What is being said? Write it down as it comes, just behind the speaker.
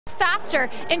faster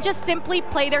and just simply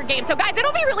play their game. So guys,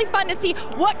 it'll be really fun to see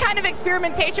what kind of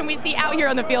experimentation we see out here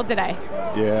on the field today.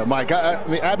 Yeah, Mike, I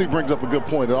mean, Abby brings up a good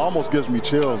point. It almost gives me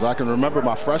chills. I can remember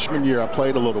my freshman year, I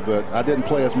played a little bit. I didn't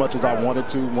play as much as I wanted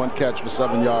to. 1 catch for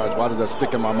 7 yards. Why does that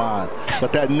stick in my mind?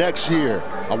 But that next year,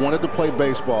 I wanted to play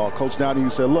baseball. Coach Downey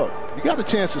said, look, you got a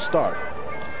chance to start.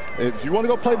 If you want to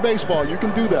go play baseball, you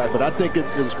can do that, but I think it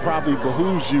probably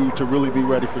behooves you to really be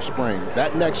ready for spring.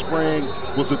 That next spring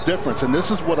was a difference, and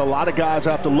this is what a lot of guys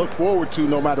have to look forward to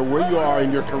no matter where you are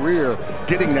in your career,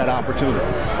 getting that opportunity.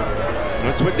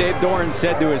 That's what Dave Doran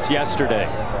said to us yesterday.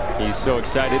 He's so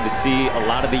excited to see a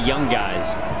lot of the young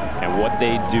guys and what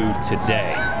they do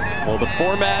today. Well, the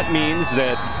format means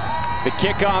that the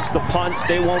kickoffs, the punts,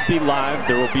 they won't be live.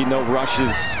 There will be no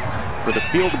rushes for the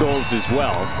field goals as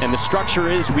well. And the structure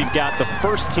is we've got the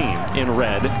first team in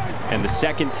red and the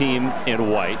second team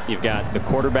in white. You've got the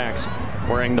quarterbacks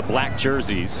wearing the black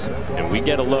jerseys, and we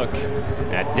get a look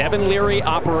at Devin Leary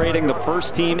operating the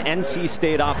first team NC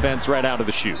State offense right out of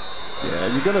the chute. Yeah,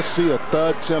 and you're going to see a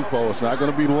thud tempo. It's not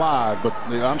going to be live, but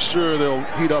I'm sure they'll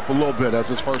heat up a little bit as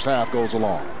this first half goes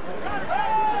along.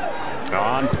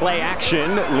 On play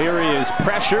action, Leary is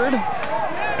pressured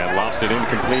and lofts it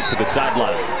incomplete to the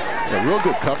sideline. Yeah, real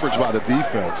good coverage by the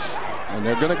defense, and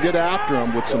they're going to get after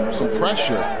him with some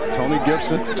pressure. Tony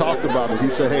Gibson talked about it. He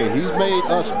said, hey, he's made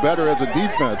us better as a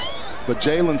defense, but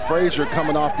Jalen Frazier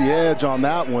coming off the edge on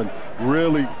that one,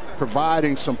 really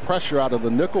providing some pressure out of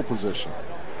the nickel position.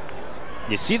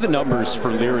 You see the numbers for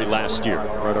Leary last year,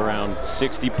 right around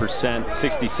 60%,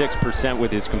 66%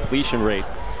 with his completion rate.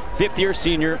 Fifth-year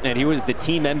senior, and he was the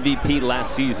team MVP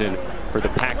last season for the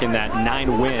Pack in that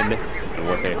 9-win and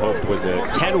what they hoped was a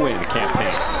 10-win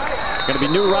campaign. Going to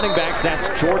be new running backs. That's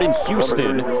Jordan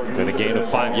Houston with a gain of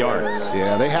 5 yards.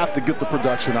 Yeah, they have to get the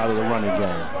production out of the running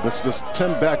game. This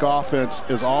Tim Beck offense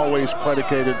is always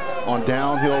predicated on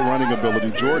downhill running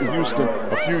ability. Jordan Houston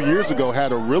a few years ago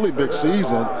had a really big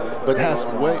season, but has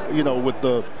with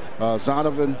the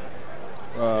Zonovan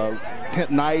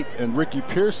Knight and Ricky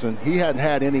Pearson, he hadn't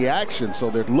had any action, so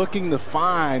they're looking to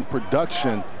find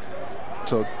production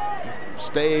to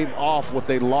stave off what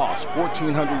they lost.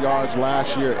 1,400 yards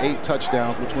last year, 8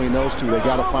 touchdowns between those two. They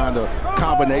got to find a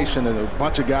combination and a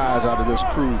bunch of guys out of this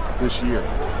crew this year.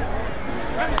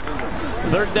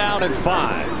 3rd down and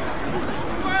 5.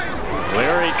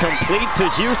 Leary complete to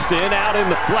Houston out in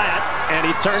the flat, and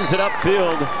he turns it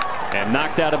upfield and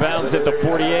knocked out of bounds at the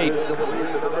 48.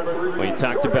 We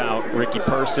talked about Ricky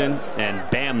Pearson and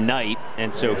Bam Knight,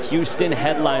 and so Houston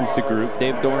headlines the group.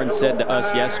 Dave Doran said to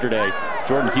us yesterday,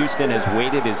 Jordan Houston has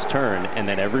waited his turn, and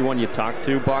then everyone you talk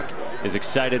to, Buck, is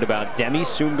excited about Demi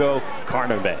Sungo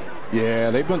Carnabe.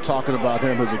 Yeah, they've been talking about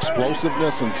him, his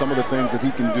explosiveness and some of the things that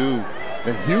he can do.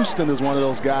 And Houston is one of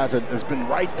those guys that has been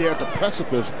right there at the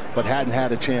precipice, but hadn't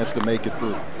had a chance to make it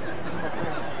through.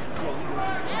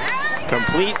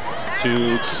 Complete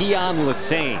to Keon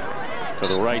Lassane to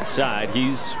the right side.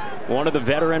 He's one of the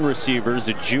veteran receivers,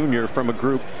 a junior from a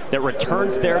group that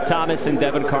returns their Thomas and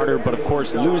Devin Carter, but of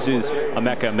course loses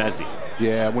Emeka Mezi.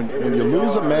 Yeah, when you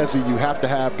lose a Mezi, you have to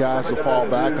have guys to fall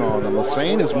back on. And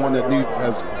Lassane is one that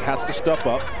has to step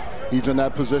up. He's in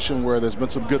that position where there's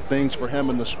been some good things for him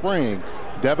in the spring.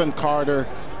 Devin Carter,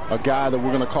 a guy that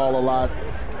we're going to call a lot.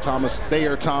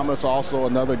 Thayer Thomas, also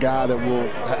another guy that will,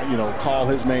 call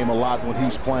his name a lot when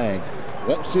he's playing.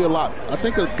 Won't see a lot. I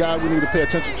think a guy we need to pay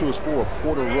attention to is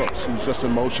Porter Rooks, who's just in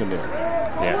motion there.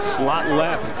 Yeah, slot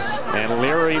left, and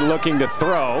Leary looking to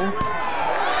throw.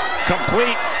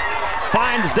 Complete.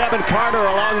 Finds Devin Carter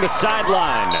along the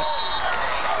sideline.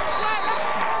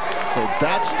 So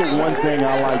that's the one thing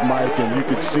I like, Mike, and you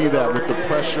could see that with the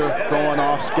pressure throwing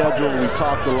off schedule. We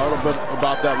talked a little bit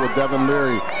about that with Devin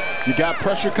Leary. You got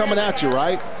pressure coming at you,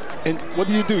 right? And what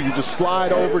do? You just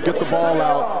slide over, get the ball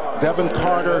out. Devin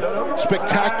Carter,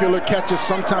 spectacular catches,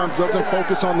 sometimes doesn't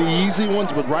focus on the easy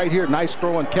ones, but right here, nice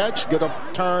throw and catch, get a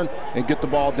turn, and get the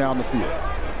ball down the field.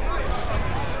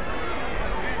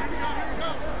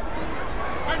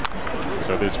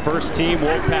 So this first team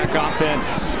Wolfpack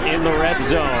offense in the red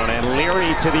zone, and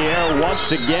Leary to the air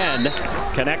once again,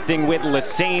 connecting with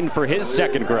Lassane for his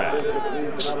second grab.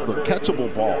 The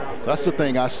catchable ball. That's the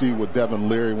thing I see with Devin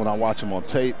Leary when I watch him on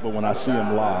tape, but when I see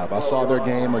him live. I saw their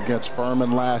game against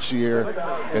Furman last year,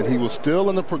 and he was still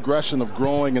in the progression of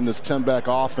growing in this 10-back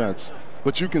offense.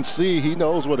 But you can see he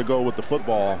knows where to go with the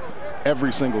football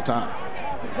every single time.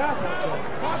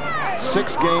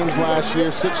 6 games last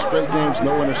year, 6 straight games,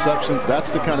 no interceptions. That's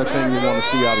the kind of thing you want to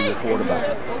see out of your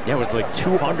quarterback. Yeah, it was like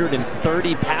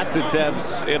 230 pass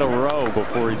attempts in a row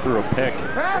before he threw a pick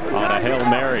on a Hail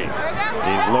Mary.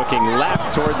 He's looking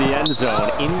left toward the end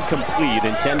zone, incomplete,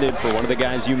 intended for one of the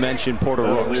guys you mentioned, Porter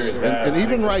Rooks. And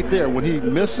even right there, when he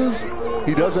misses,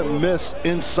 he doesn't miss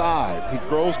inside. He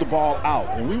throws the ball out.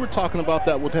 And we were talking about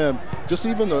that with him, just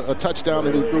even a touchdown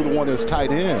that he threw to one of his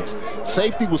tight ends.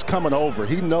 Safety was coming over.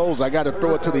 He knows I got to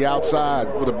throw it to the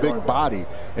outside with a big body.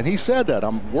 And he said that.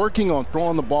 I'm working on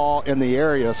throwing the ball in the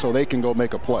area so they can go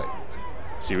make a play.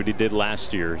 See what he did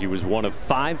last year. He was one of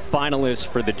 5 finalists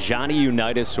for the Johnny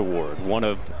Unitas Award. One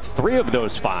of 3 of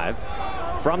those 5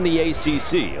 from the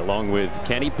ACC, along with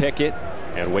Kenny Pickett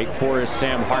and Wake Forest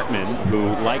Sam Hartman, who,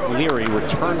 like Leary,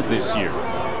 returns this year.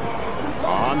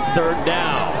 On 3rd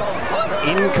down,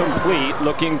 incomplete,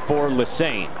 looking for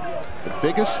Lesane. The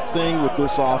biggest thing with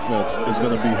this offense is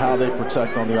going to be how they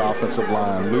protect on the offensive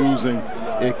line. Losing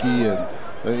Icky and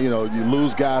you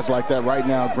lose guys like that. Right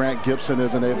now, Grant Gibson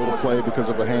isn't able to play because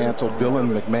of a hand, so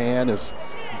Dylan McMahon is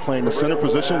playing the center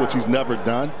position, which he's never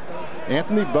done.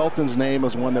 Anthony Belton's name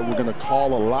is one that we're going to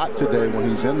call a lot today when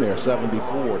he's in there,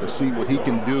 74, to see what he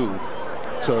can do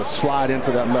to slide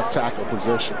into that left tackle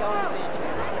position.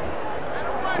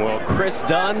 Well, Chris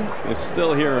Dunn is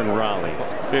still here in Raleigh.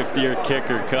 5th-year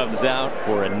kicker comes out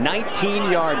for a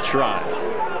 19-yard try.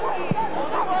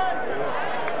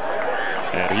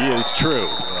 And he is true.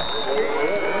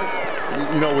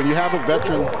 You know, when you have a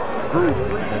veteran group,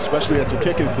 especially at your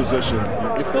kicking position,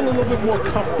 you feel a little bit more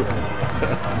comfortable.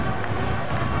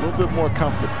 A little bit more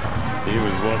comfortable. He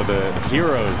was one of the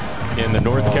heroes in the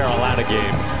North Carolina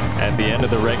game at the end of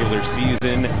the regular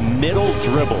season. Middle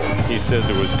dribble, he says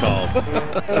it was called,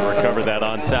 to recover that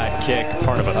onside kick.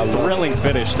 Part of a thrilling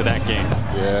finish to that game.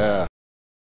 Yeah.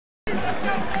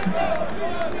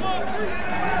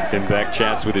 Tim Beck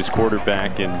chats with his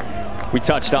quarterback, and we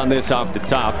touched on this off the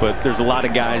top, but there's a lot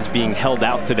of guys being held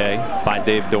out today by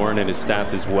Dave Doeren and his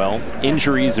staff as well.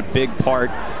 Injury is a big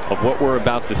part of what we're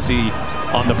about to see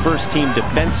on the first team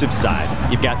defensive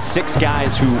side. You've got 6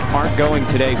 guys who aren't going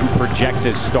today who project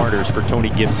as starters for Tony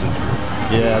Gibson's group.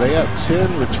 Yeah, they have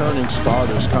 10 returning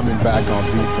starters coming back on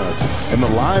defense. And the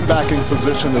linebacking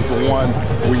position is the one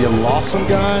where you lost some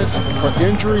guys for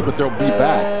injury, but they'll be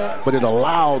back. But it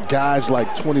allowed guys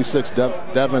like 26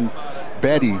 Devin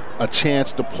Betty a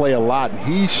chance to play a lot, and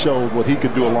he showed what he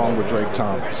could do along with Drake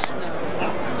Thomas.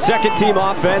 Second team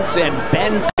offense, and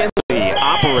Ben Finley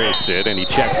operates it, and he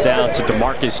checks down to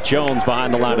DeMarcus Jones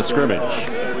behind the line of scrimmage.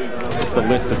 It's the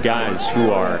list of guys who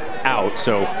are out,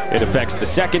 so it affects the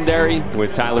secondary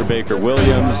with Tyler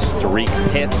Baker-Williams,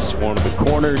 Tariq Pitts, one of the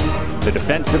corners, the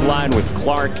defensive line with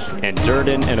Clark and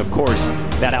Durden, and of course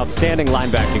that outstanding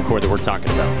linebacking core that we're talking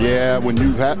about. Yeah, when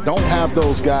you don't have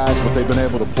those guys, but they've been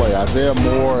able to play. Isaiah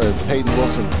Moore and Peyton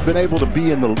Wilson been able to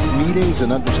be in the meetings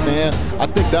and understand. I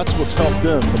think that's what's helped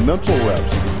them, the mental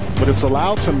reps. But it's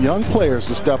allowed some young players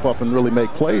to step up and really make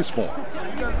plays for them.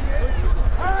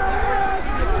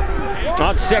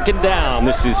 On 2nd down,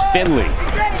 this is Finley.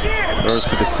 Throws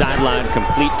to the sideline,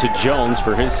 complete to Jones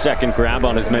for his 2nd grab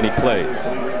on as many plays.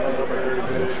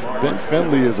 Ben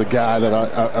Finley is a guy that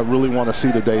I really want to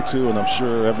see today too, and I'm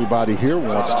sure everybody here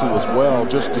wants to as well,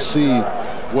 just to see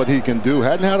what he can do.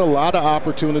 Hadn't had a lot of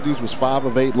opportunities, was 5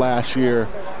 of 8 last year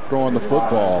throwing the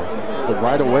football, but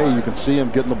right away you can see him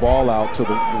getting the ball out to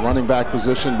the running back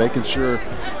position, making sure,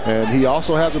 and he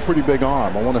also has a pretty big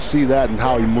arm. I want to see that and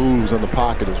how he moves in the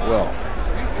pocket as well.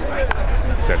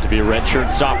 Set to be a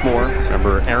redshirt sophomore.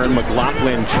 Remember, Aaron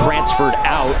McLaughlin transferred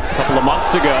out a couple of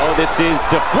months ago. This is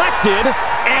deflected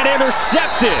and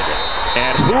intercepted.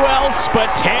 And who else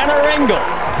but Tanner Engel?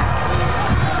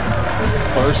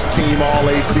 First team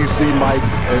All-ACC, Mike.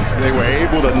 They were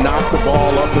able to knock the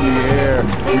ball up in the air.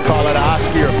 We call it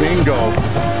Oski or bingo.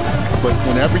 But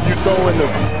whenever you throw in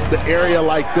the area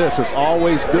like this, it's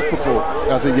always difficult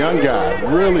as a young guy.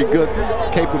 Really good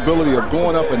capability of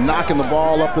going up and knocking the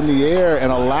ball up in the air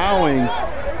and allowing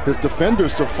his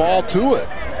defenders to fall to it.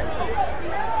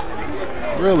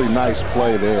 Really nice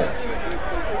play there.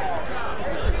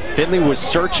 Finley was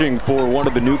searching for one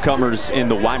of the newcomers in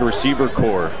the wide receiver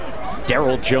core,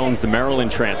 Darrell Jones, the Maryland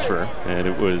transfer, and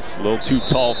it was a little too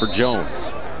tall for Jones.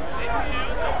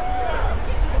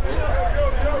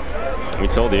 We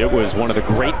told you it was one of the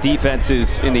great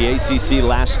defenses in the ACC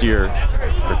last year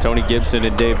for Tony Gibson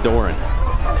and Dave Doeren.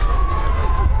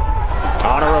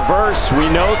 On a reverse, we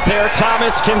know Thayer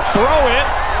Thomas can throw it.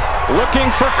 Looking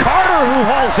for Carter, who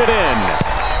hauls it in.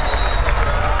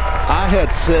 I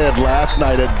had said last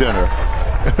night at dinner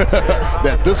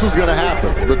that this was going to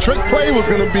happen. The trick play was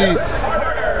going to be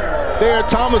There,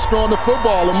 Thomas throwing the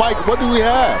football. And Mike, what do we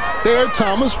have? There,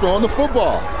 Thomas throwing the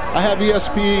football. I have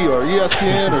ESP or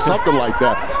ESPN or something like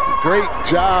that. Great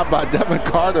job by Devin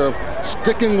Carter of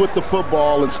sticking with the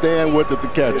football and staying with it to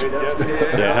catch it.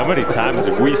 Yeah, how many times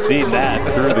have we seen that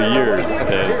through the years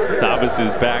as Thomas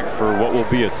is back for what will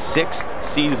be a 6th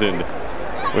season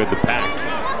with the Pack.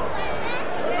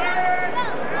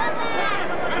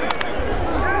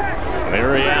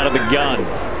 Leary out of the gun.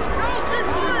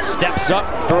 Steps up,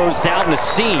 throws down the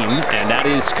seam, and that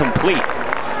is complete.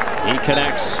 He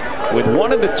connects with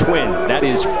one of the twins. That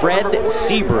is Fred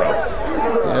Sebro.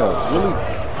 Yeah, really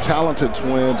talented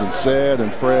twins, and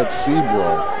Fred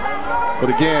Sebro. But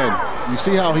again, you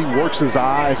see how he works his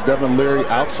eyes, Devin Leary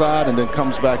outside and then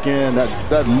comes back in.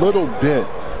 That little bit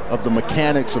of the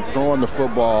mechanics of throwing the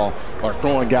football or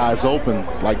throwing guys open,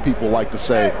 like people like to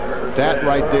say, that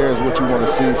right there is what you want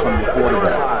to see from the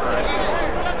quarterback.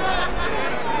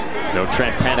 No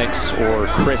Trent Penix or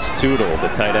Chris Tootle, the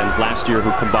tight ends last year who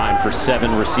combined for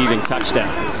 7 receiving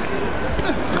touchdowns.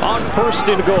 On 1st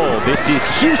and goal, this is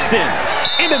Houston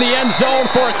into the end zone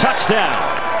for a touchdown.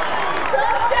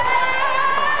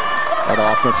 That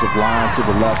offensive line to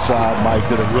the left side, Mike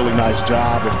did a really nice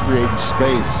job of creating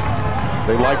space.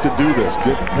 They like to do this.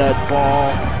 Get that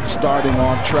ball starting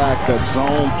on track, that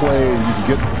zone play, and you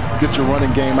can get your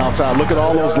running game outside. Look at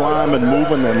all those linemen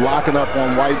moving and locking up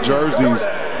on white jerseys,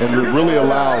 and it really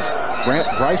allows.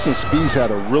 Bryson Spees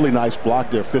had a really nice block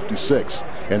there, 56,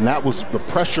 and that was the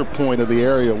pressure point of the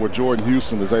area where Jordan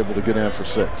Houston is able to get in for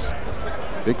 6.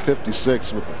 Big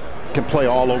 56 can play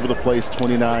all over the place,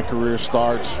 29 career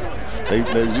starts. You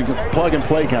can plug and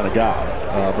play kind of guy,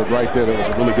 but right there was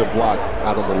a really good block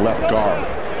out of the left guard.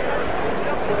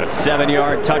 A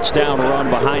 7-yard touchdown run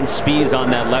behind Spees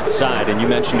on that left side, and you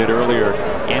mentioned it earlier,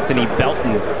 Anthony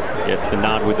Belton gets the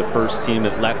nod with the first team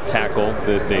at left tackle.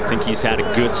 They think he's had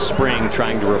a good spring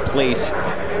trying to replace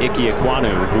Ike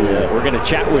Ekwonu, who we're going to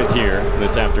chat with here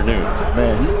this afternoon.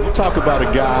 Man, you talk about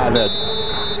a guy that,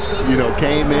 you know,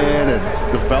 came in and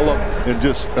developed and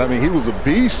just, I mean, he was a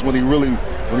beast when he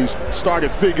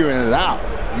started figuring it out.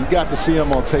 You got to see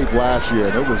him on tape last year,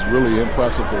 and it was really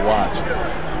impressive to watch.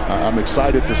 I'm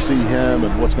excited to see him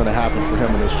and what's going to happen for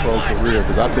him in his pro career,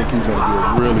 because I think he's going to be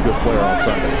a really good player on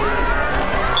Sundays.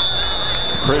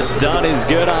 Chris Dunn is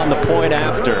good on the point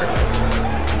after.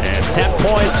 And 10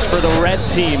 points for the red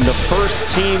team, the first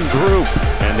team group.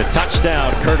 And the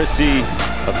touchdown courtesy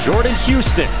of Jordan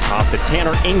Houston off the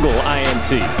Tanner Engel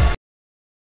INT.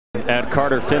 At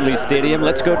Carter Finley Stadium,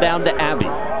 let's go down to Abby.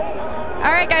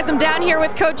 All right, guys, I'm down here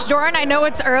with Coach Doran. I know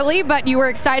it's early, but you were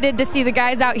excited to see the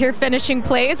guys out here finishing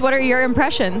plays. What are your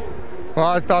impressions? Well,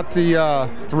 I thought the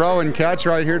throw and catch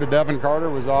right here to Devin Carter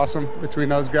was awesome between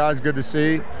those guys. Good to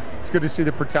see. It's good to see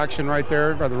the protection right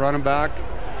there by the running back,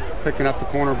 picking up the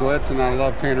corner blitz, and I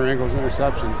love Tanner Engel's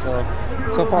interception. So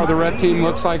far the red team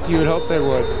looks like you would hope they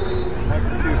would. I'd like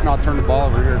to see us not turn the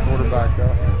ball over here at quarterback,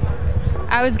 though.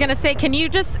 I was going to say, can you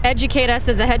just educate us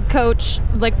as a head coach,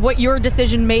 like what your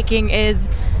decision making is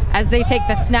as they take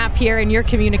the snap here in your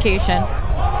communication?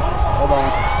 Hold on.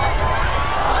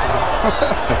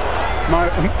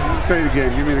 Say it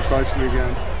again. Give me the question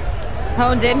again.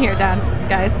 Honed in here, Don,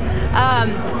 guys.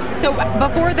 So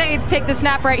before they take the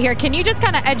snap right here, can you just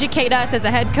kind of educate us as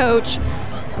a head coach?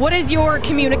 What is your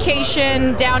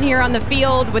communication down here on the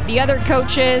field with the other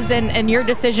coaches and your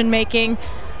decision making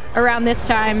around this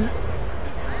time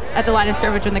at the line of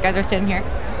scrimmage when the guys are standing here?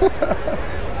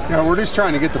 Yeah, we're just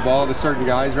trying to get the ball to certain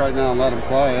guys right now and let them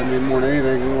play. I mean, more than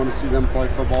anything, we want to see them play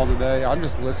football today. I'm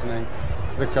just listening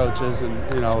to the coaches, and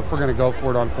you know, if we're going to go for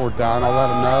it on 4th down, I'll let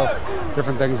them know,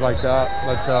 different things like that.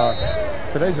 But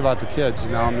today's about the kids,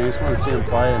 you know. I mean, I just want to see them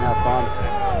play and have fun.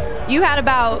 You had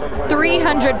about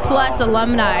 300 plus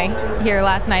alumni here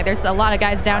last night. There's a lot of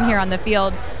guys down here on the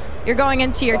field. You're going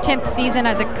into your 10th season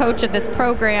as a coach of this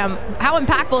program. How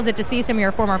impactful is it to see some of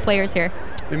your former players here?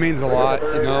 It means a lot.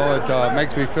 You know, it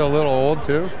makes me feel a little old,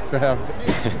 too, to have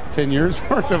 10 years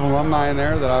worth of alumni in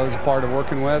there that I was a part of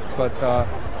working with. But,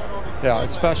 yeah,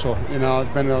 it's special. You know,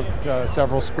 I've been to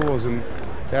several schools, and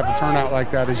to have a turnout like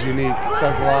that is unique. It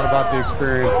says a lot about the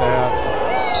experience they have.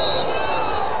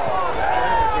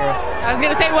 I was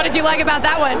going to say, what did you like about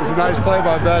that one? It was a nice play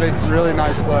by Betty. Really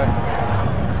nice play.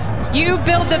 You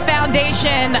build the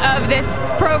foundation of this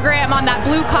program on that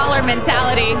blue-collar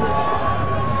mentality.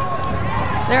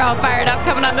 They're all fired up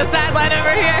coming on the sideline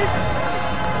over here.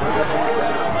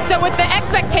 So with the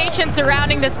expectation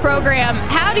surrounding this program,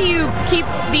 how do you keep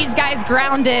these guys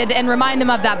grounded and remind them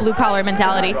of that blue-collar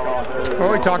mentality?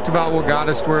 Well, we talked about what got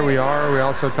us to where we are. We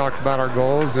also talked about our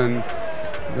goals, and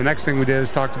the next thing we did is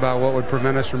talked about what would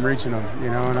prevent us from reaching them, you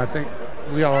know, and I think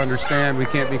we all understand we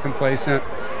can't be complacent.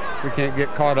 We can't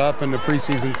get caught up in the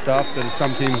preseason stuff that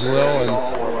some teams will, and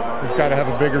we've got to have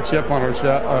a bigger chip on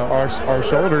our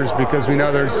shoulders, because we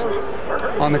know there's,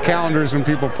 on the calendars when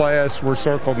people play us, we're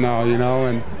circled now, you know,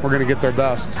 and we're going to get their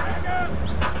best.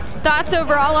 Thoughts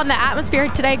overall on the atmosphere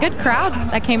today? Good crowd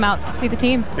that came out to see the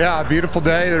team. Yeah, beautiful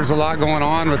day. There's a lot going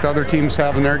on with other teams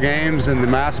having their games and the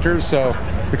Masters, so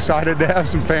excited to have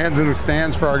some fans in the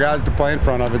stands for our guys to play in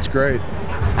front of. It's great.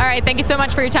 All right, thank you so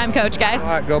much for your time, Coach, guys. All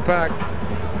right, go Pack.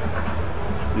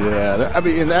 Yeah, I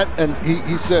mean, and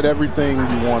he said everything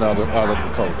you want out of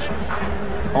the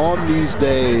coach. On these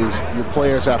days, your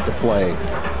players have to play,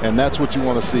 and that's what you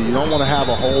want to see. You don't want to have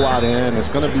a whole lot in. It's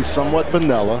going to be somewhat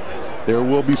vanilla. There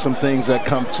will be some things that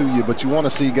come to you, but you want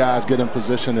to see guys get in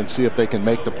position and see if they can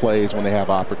make the plays when they have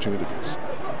opportunities.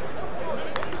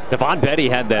 Devon Betty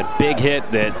had that big hit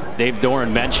that Dave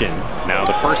Doran mentioned. Now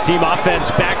the first team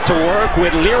offense back to work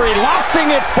with Leary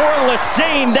lofting it for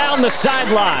Lesane down the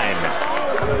sideline.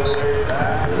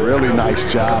 Really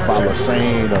nice job by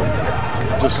Lesane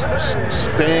of just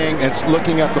staying and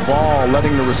looking at the ball,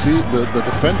 letting the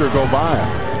defender go by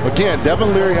him. Again,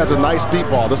 Devin Leary has a nice deep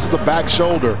ball. This is the back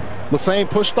shoulder. Lesane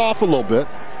pushed off a little bit,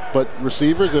 but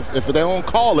receivers, if they don't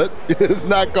call it, it's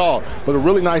not called. But a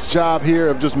really nice job here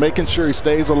of just making sure he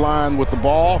stays aligned with the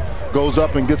ball, goes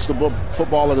up and gets the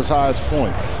football at his highest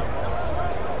point.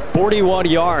 41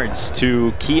 yards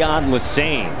to Keon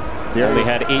Lesane. He only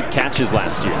had 8 catches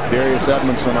last year. Darius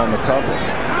Edmondson on the cover.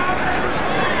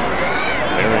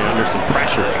 Leary under some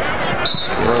pressure.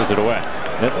 Throws it away.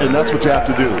 And that's what you have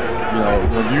to do. You know,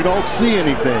 when you don't see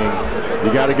anything,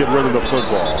 you got to get rid of the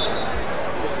football.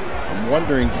 I'm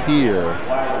wondering here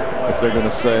if they're going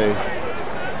to say.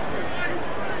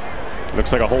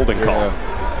 Looks like a holding call.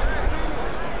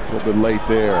 A little bit late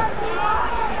there.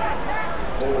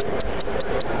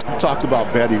 Talked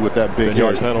about Betty with that big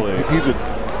yard penalty. He's a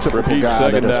typical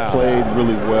guy that has played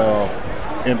really well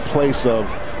in place of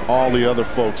all the other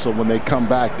folks. So when they come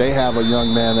back, they have a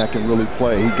young man that can really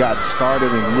play. He got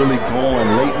started and really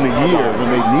going late in the year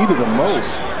when they needed him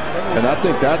most. And I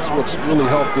think that's what's really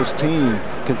helped this team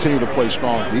continue to play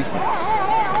strong defense.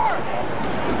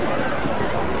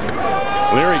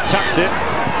 Leary tucks it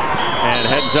and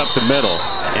heads up the middle.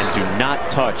 And do not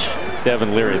touch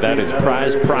Devin Leary. That is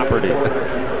prized property.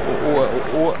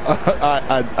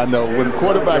 I know when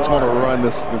quarterbacks want to run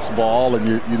this ball and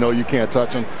you know you can't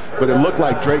touch him, but it looked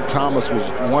like Drake Thomas was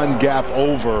one gap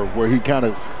over where he kind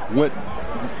of went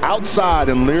outside,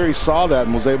 and Leary saw that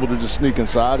and was able to just sneak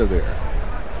inside of there.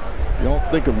 You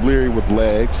don't think of Leary with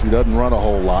legs. He doesn't run a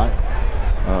whole lot,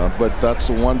 but that's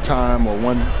the one time or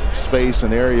one space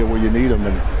and area where you need him,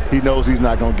 and he knows he's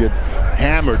not going to get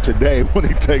hammered today when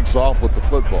he takes off with the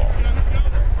football.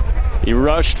 He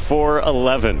rushed for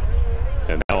 11.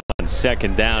 And now on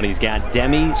second down, he's got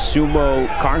Demi Sumo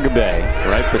Karngabe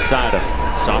right beside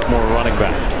him, sophomore running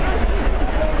back.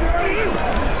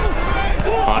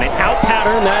 On an out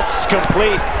pattern, that's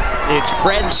complete. It's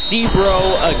Fred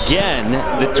Sebro again.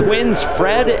 The twins,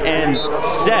 Fred and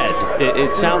Ced.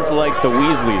 It sounds like the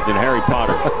Weasleys in Harry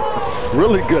Potter.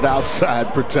 Really good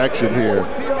outside protection here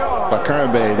by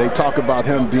Karngabe. They talk about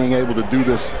him being able to do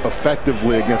this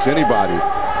effectively against anybody.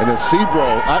 And then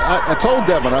Sebro, I told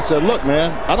Devin, I said, look,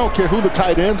 man, I don't care who the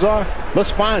tight ends are.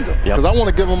 Let's find them, because I want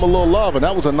to give them a little love. And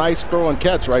that was a nice throw and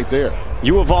catch right there.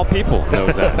 You of all people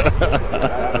knows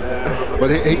that. But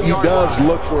he does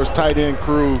look for his tight end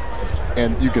crew,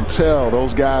 and you can tell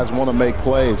those guys want to make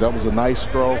plays. That was a nice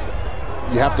throw.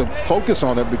 You have to focus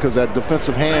on it because that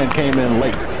defensive hand came in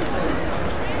late.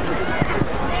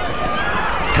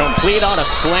 Complete on a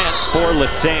slant for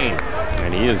Lesane.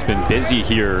 And he has been busy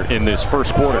here in this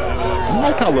first quarter. I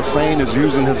like how Lesane is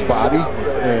using his body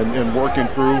and working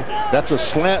through. That's a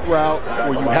slant route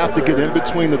where you have to get in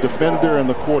between the defender and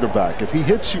the quarterback. If he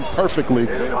hits you perfectly,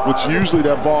 which usually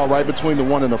that ball right between the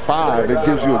 1 and the 5, it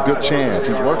gives you a good chance.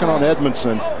 He's working on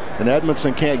Edmondson, and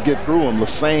Edmondson can't get through him.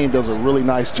 Lesane does a really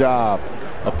nice job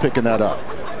of picking that up.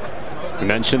 We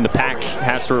mentioned the Pack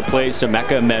has to replace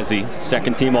Emeka Emezi,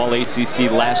 second-team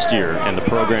All-ACC last year, and the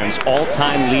program's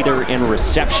all-time leader in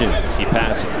receptions. He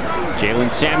passed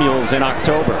Jalen Samuels in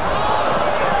October.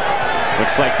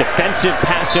 Looks like defensive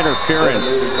pass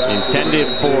interference intended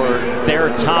for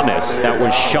Thayer Thomas. That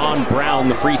was Sean Brown,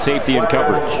 the free safety in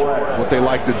coverage. What they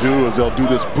like to do is they'll do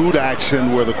this boot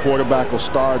action where the quarterback will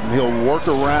start and he'll work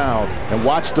around and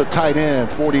watch the tight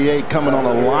end, 48, coming on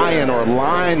a lion or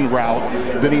line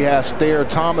route. Then he has Thayer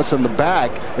Thomas in the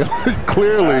back.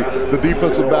 Clearly, the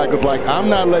defensive back is like, I'm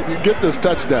not letting you get this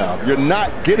touchdown. You're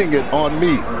not getting it on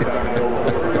me.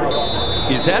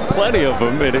 He's had plenty of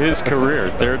them in his career.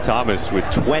 Thayer Thomas with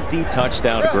 20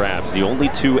 touchdown grabs. The only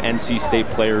two NC State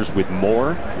players with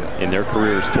more in their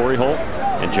careers, Torrey Holt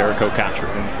and Jericho Cotchery.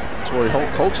 Torrey Holt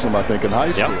coached him, I think, in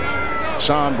high school. Yep.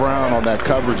 Sean Brown on that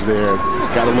coverage there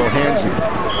got a little handsy.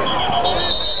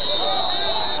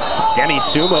 Denny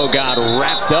Sumo got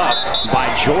wrapped up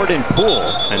by Jordan Poole,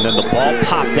 and then the ball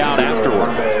popped out afterward.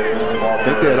 I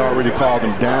think they had already called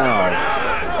him down.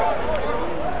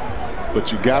 But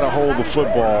you got to hold the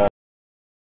football.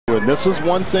 And this is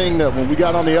one thing that when we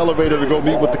got on the elevator to go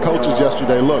meet with the coaches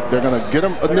yesterday, look, they're going to get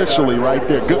him initially right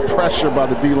there. Good pressure by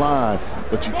the D-line,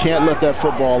 but you can't let that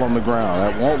football on the ground.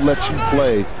 That won't let you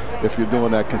play if you're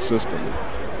doing that consistently.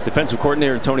 Defensive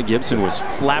coordinator Tony Gibson was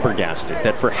flabbergasted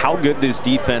that for how good this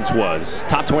defense was,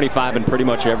 top 25 in pretty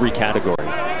much every category,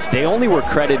 they only were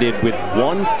credited with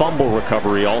one fumble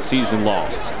recovery all season long.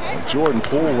 Jordan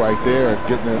Poole right there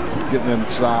getting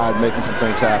inside, making some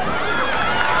things happen.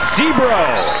 Sebro,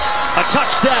 a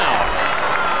touchdown.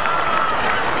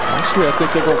 Actually, I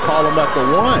think they're going to call him at the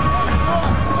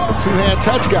 1. The two-hand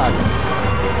touch got him.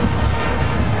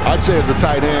 I'd say as a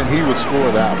tight end, he would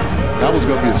score that one. That was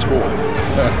going to be a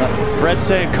score. Fred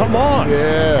saying, come on.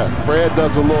 Yeah, Fred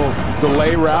does a little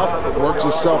delay route, works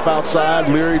himself outside.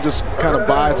 Leary just kind of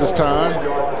buys his time.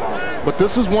 But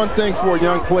this is one thing for a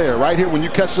young player. Right here, when you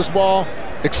catch this ball,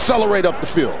 accelerate up the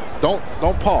field. Don't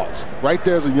pause. Right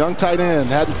there's a young tight end,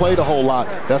 hadn't played a whole lot.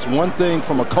 That's one thing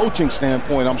from a coaching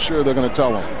standpoint I'm sure they're going to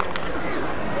tell him.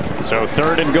 So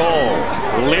 3rd and goal.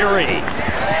 Leary,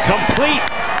 complete.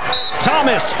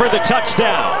 Thomas for the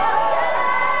touchdown.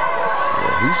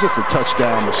 Yeah, he's just a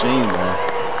touchdown machine, man.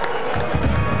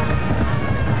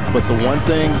 But the one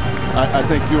thing I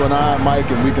think you and I, Mike,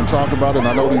 and we can talk about it, and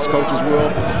I know these coaches will,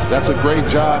 that's a great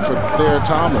job for Thayer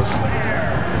Thomas.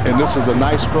 And this is a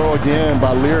nice throw again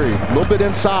by Leary. A little bit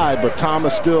inside, but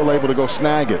Thomas still able to go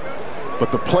snag it.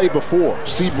 But the play before,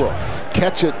 Sebro,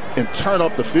 catch it and turn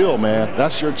up the field, man.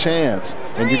 That's your chance.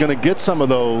 And you're going to get some of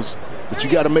those, but you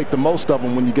got to make the most of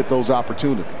them when you get those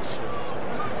opportunities.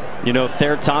 You know,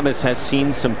 Thayer Thomas has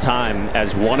seen some time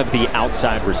as one of the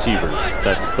outside receivers.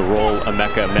 That's the role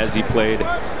Emeka Emezi played.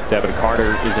 Devin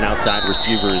Carter is an outside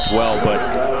receiver as well.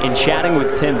 But in chatting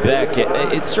with Tim Beck,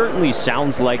 it certainly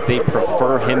sounds like they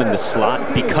prefer him in the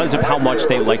slot because of how much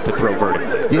they like to throw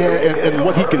vertically. Yeah, and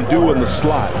what he can do in the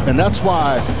slot. And that's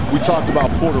why we talked about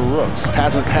Porter Rooks.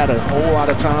 Hasn't had a whole lot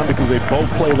of time because they both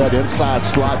play that inside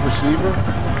slot receiver.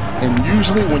 And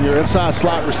usually when your inside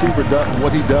slot receiver,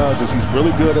 what he does is he's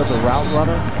really good as a route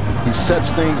runner. He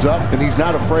sets things up, and he's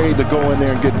not afraid to go in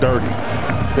there and get dirty.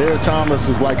 Thayer Thomas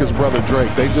is like his brother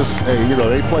Drake. They just, hey, you know,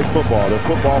 they play football. They're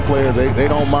football players. They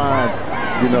don't mind,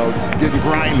 you know, getting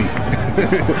grimy.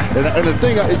 and the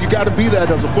thing, you got to be that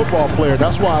as a football player.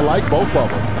 That's why I like both of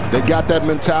them. They got that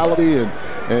mentality,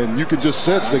 and you can just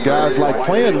sense the guys like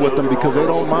playing with them because they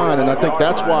don't mind. And I think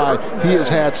that's why he has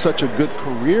had such a good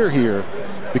career here,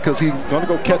 because he's going to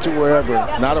go catch it wherever,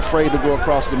 not afraid to go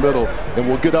across the middle, and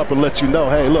we'll get up and let you know,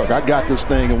 hey, look, I got this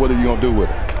thing, and what are you going to do with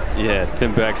it? Yeah,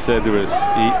 Tim Beck said to us,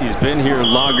 he's been here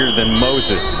longer than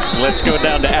Moses. Let's go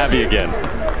down to Abby again.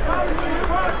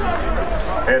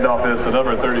 Handoff is to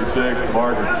number 36, to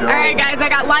Marcus Jones. All right, guys, I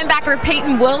got linebacker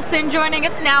Peyton Wilson joining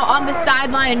us now on the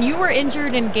sideline, and you were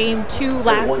injured in game 2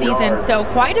 last season, so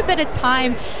quite a bit of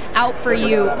time out for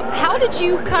you. How did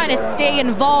you kind of stay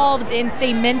involved and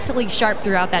stay mentally sharp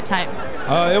throughout that time?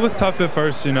 It was tough at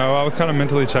first, you know. I was kind of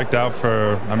mentally checked out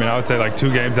for, I would say like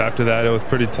 2 games after that. It was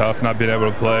pretty tough not being able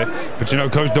to play. But, you know,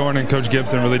 Coach Dorn and Coach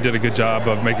Gibson really did a good job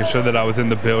of making sure that I was in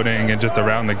the building and just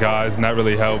around the guys, and that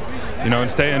really helped. You know,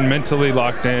 and staying mentally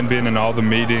locked in, being in all the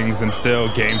meetings and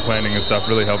still game planning and stuff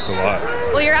really helped a lot.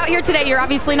 Well, you're out here today. You're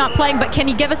obviously not playing, but can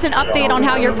you give us an update on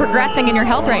how you're progressing in your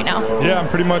health right now? Yeah, I'm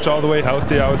pretty much all the way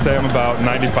healthy. I would say I'm about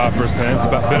 95%. It's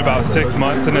been about 6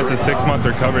 months, and it's a 6-month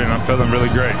recovery, and I'm feeling really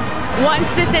great.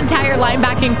 Once this entire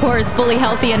linebacking core is fully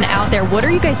healthy and out there, what are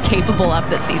you guys capable of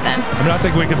this season? I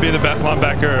think we could be the best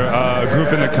linebacker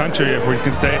group in the country if we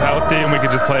can stay healthy and we can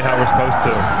just play how we're supposed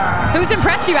to. Who's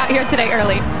impressed you out here today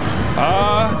early?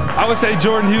 I would say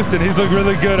Jordan Houston. He's looked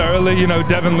really good early. You know,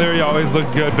 Devin Leary always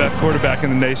looks good. Best quarterback in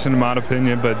the nation, in my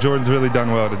opinion. But Jordan's really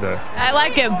done well today. I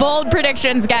like it. Bold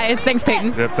predictions, guys. Thanks,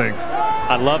 Peyton. Yep, thanks.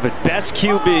 I love it. Best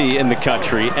QB in the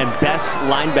country and best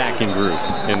linebacking group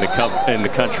in the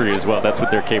country as well. That's what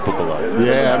they're capable of.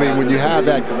 Yeah, when you have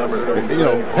that, you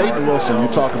know, Peyton Wilson, you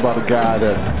talk about a guy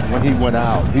that when he went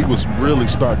out, he was really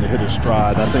starting to hit his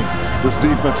stride. I think this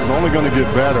defense is only going to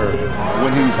get better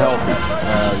when he's healthy.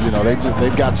 You know,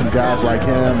 they've got some guys like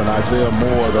him and Isaiah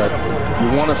Moore that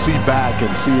you want to see back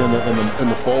and see in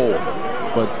the fold.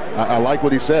 But I like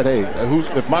what he said. Hey,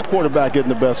 if my quarterback isn't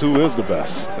the best, who is the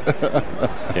best?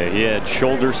 Yeah, he had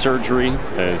shoulder surgery,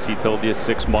 as he told you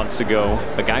 6 months ago.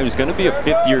 A guy who's going to be a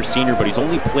fifth-year senior, but he's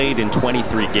only played in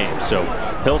 23 games. So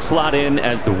he'll slot in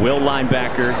as the will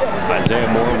linebacker.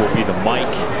 Isaiah Moore will be the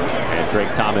Mike, and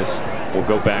Drake Thomas will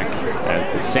go back as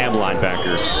the Sam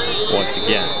linebacker once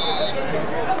again.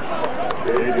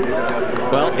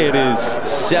 Well, it is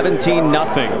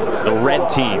 17-0, the red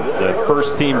team, the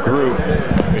first team group,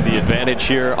 with the advantage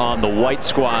here on the white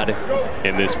squad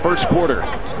in this first quarter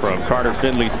from Carter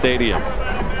Finley Stadium.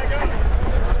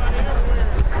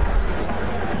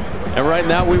 And right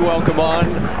now we welcome on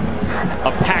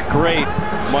a pack great.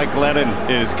 Mike Lennon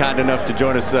is kind enough to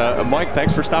join us. Mike,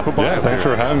 thanks for stopping by. Yeah, thanks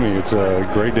for having me. It's a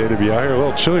great day to be out here. A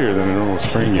little chillier than a normal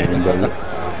spring game, but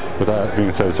with that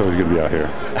being said, it's always good to be out here.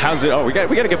 How's it? Oh, we got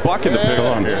to get Buck in the picture.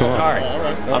 Come on. All right.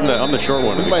 I'm the short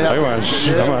one. I'm going to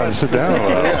have to sit down a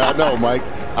little. Yeah, I know, Mike.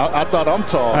 I thought I'm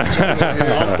tall.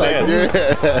 I was like,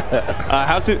 yeah.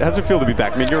 How's it feel to be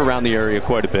back? I mean, you're around the area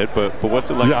quite a bit, but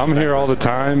what's it like? Yeah, I'm here all the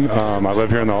time. I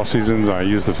live here in the off seasons. I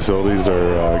use the facilities.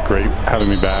 They're great having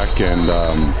me back, and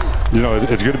you know,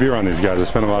 it's good to be around these guys. I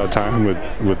spend a lot of time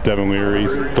with Devin Leary,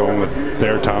 throwing with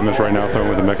Thayer Thomas right now, throwing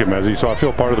with Emeka Mezi. So I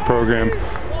feel part of the program.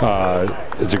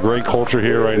 It's a great culture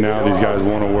here right now. These guys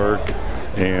want to work,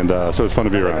 and so it's fun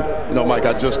to be around. You know, Mike,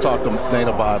 I just talked to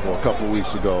Dana Bible a couple of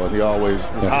weeks ago, and he always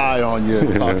is high on you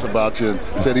and talks about you,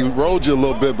 and said he rode you a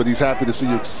little bit, but he's happy to see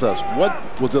your success.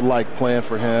 What was it like playing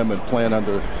for him and playing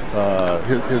under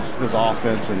his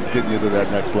offense and getting you to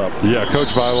that next level? Yeah,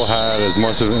 Coach Bible had as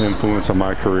much of an influence on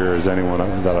my career as anyone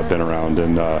that I've been around,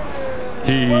 and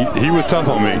he was tough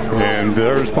on me, and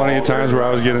there was plenty of times where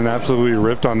I was getting absolutely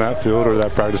ripped on that field or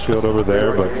that practice field over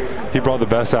there, but he brought the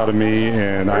best out of me,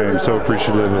 and I am so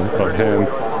appreciative of him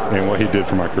and what he did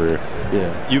for my career.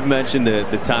 Yeah. You've mentioned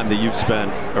the time that you've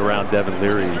spent around Devin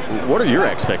Leary. What are your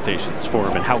expectations for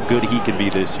him and how good he can be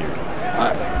this year?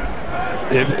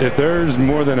 If there's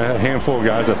more than a handful of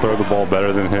guys that throw the ball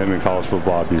better than him in college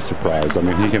football, I'd be surprised. I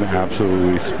mean, he can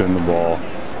absolutely spin the ball.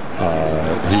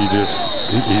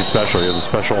 He's special. He has a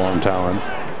special arm talent,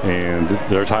 and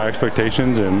there's high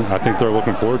expectations, and I think they're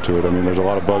looking forward to it. I mean, there's a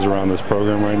lot of buzz around this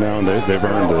program right now, and they've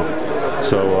earned it.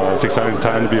 So it's an exciting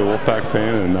time to be a Wolfpack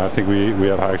fan, and I think we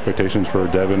have high expectations for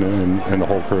Devin and the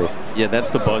whole crew. Yeah, that's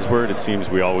the buzzword it seems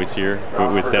we always hear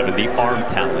with Devin, the arm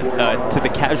talent. To the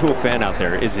casual fan out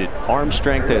there, is it arm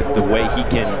strength, the way he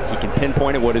can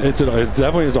pinpoint it? What is it? It's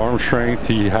definitely his arm strength.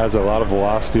 He has a lot of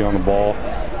velocity on the ball,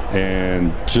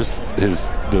 and just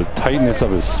the tightness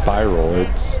of his spiral.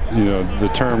 It's, you know, the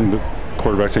term the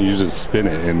quarterbacks use is spin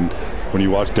it, and when you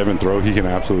watch Devin throw, he can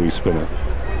absolutely spin it.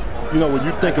 You know, when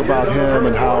you think about him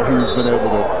and how he's been able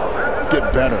to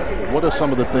get better, what are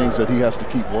some of the things that he has to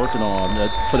keep working on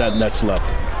for that next level?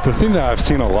 The thing that I've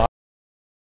seen a lot,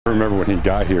 I remember when he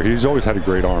got here, he's always had a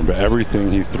great arm, but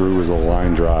everything he threw was a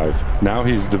line drive. Now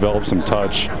he's developed some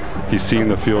touch. He's seen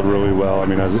the field really well. I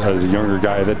mean, as a younger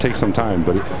guy, that takes some time,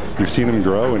 but you've seen him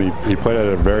grow, and he played at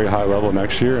a very high level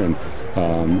next year, and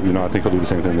you know, I think he'll do the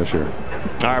same thing this year.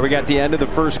 All right, we got the end of the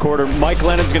first quarter. Mike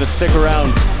Lennon's going to stick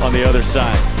around on the other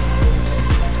side.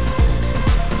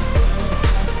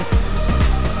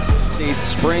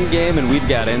 Spring game, and we've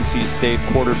got NC State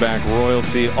quarterback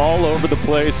royalty all over the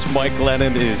place. Mike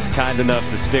Lennon is kind enough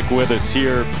to stick with us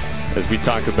here as we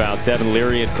talk about Devin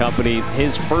Leary and company.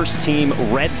 His first team,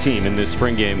 red team, in this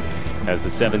spring game has a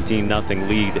 17-0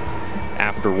 lead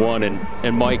after one.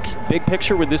 And Mike, big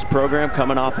picture with this program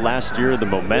coming off last year, the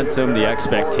momentum, the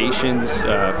expectations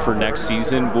for next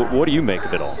season. What do you make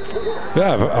of it all?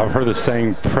 Yeah, I've heard the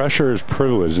saying, pressure is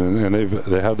privilege, and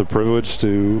they have the privilege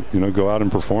to, you know, go out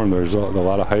and perform. There's a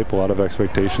lot of hype, a lot of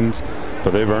expectations,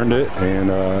 but they've earned it. And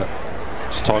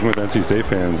just talking with NC State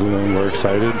fans, you know, we're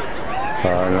excited,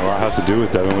 and a lot has to do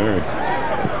with Devin Leary.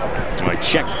 Mike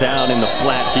checks down in the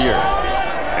flat here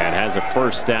and has a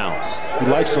first down. He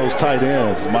likes those tight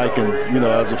ends, Mike, and, you know,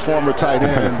 as a former tight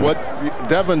end,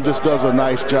 Devin just does a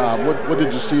nice job. What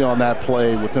did you see on that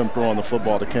play with him throwing the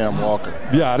football to Cam Walker?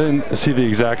 Yeah, I didn't see the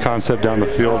exact concept down the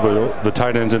field, but the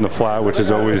tight end's in the flat, which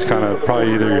is always kind of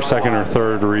probably either your second or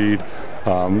third read. I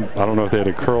don't know if they had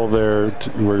a curl there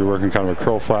where you're working kind of a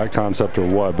curl flat concept or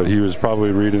what, but he was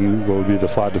probably reading what would be the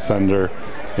flat defender,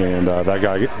 and that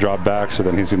guy dropped back, so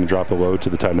then he's going to drop a low to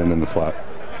the tight end in the flat.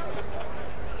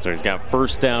 So he's got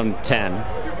first down 10.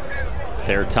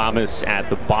 Thayer Thomas at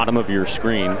the bottom of your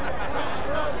screen.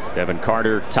 Devin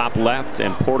Carter top left,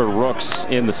 and Porter Rooks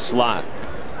in the slot.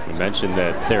 You mentioned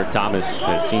that Thayer Thomas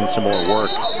has seen some more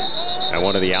work at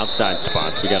one of the outside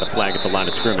spots. We got a flag at the line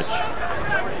of scrimmage.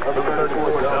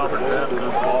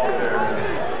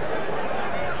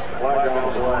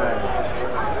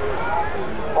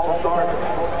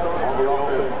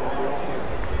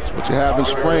 have in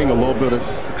spring, a little bit of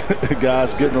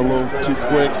guys getting a little too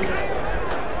quick.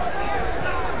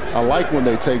 I like when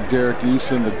they take Derek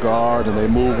Eason, the guard, and they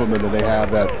move him, and then they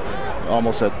have that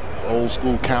almost that old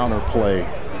school counter play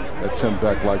that Tim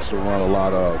Beck likes to run a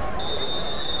lot of.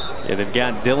 Yeah, they've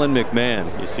got Dylan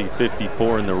McMahon. You see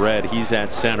 54 in the red. He's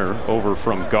at center over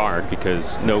from guard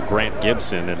because no Grant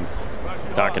Gibson. And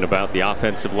talking about the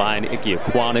offensive line, Ike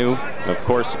Ekwonu, of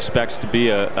course, expects to be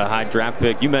a high draft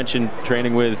pick. You mentioned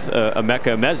training with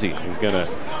Emeka Emezi, who's going to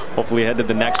hopefully head to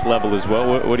the next level as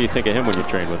well. What do you think of him when you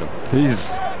train with him? He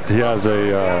has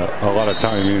a lot of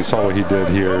time. I mean, you saw what he did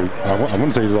here. I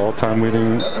wouldn't say he's the all-time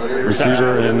leading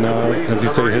receiver in NC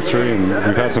State history, and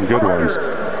we've had some good ones.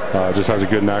 Just has a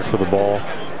good knack for the ball.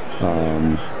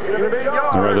 And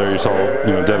right there, you saw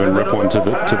Devin rip one to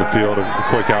the field, a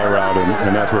quick out route,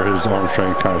 and that's where his arm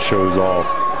strength kind of shows off,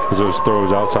 as those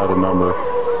throws outside the number.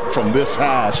 From this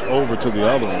hash over to the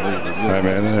other one. Yeah,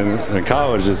 man. In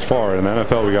college, it's far. In the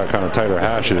NFL, we got kind of tighter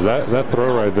hashes. That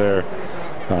throw right there,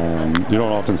 you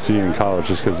don't often see in college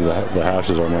just because the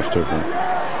hashes are much different.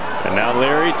 And now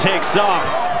Leary takes off.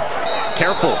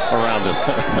 Careful around him.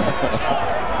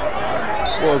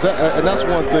 Well, and that's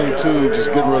one thing, too,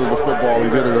 just getting rid of the football. We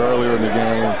did it earlier in the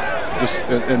game, just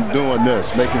and doing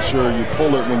this, making sure you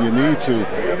pull it when you need to.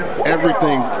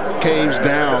 Everything caves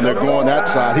down. They're going that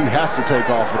side. He has to take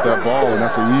off with that ball, and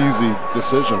that's an easy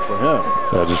decision for him.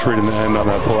 Yeah, just reading the end on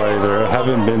that play. There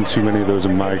haven't been too many of those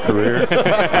in my career.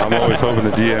 I'm always hoping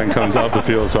the DN comes up the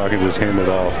field so I can just hand it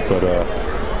off. But,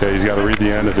 yeah, he's got to read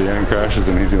the end. If the end crashes,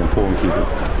 then he's going to pull and keep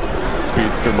it.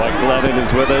 Speedster Mike Lennon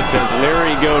is with us as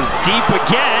Leary goes deep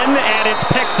again, and it's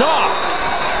picked off.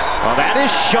 Well, that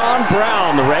is Sean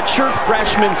Brown, the redshirt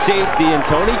freshman safety, and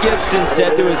Tony Gibson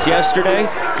said to us yesterday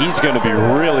he's going to be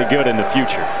really good in the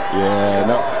future. Yeah,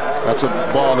 no, that's a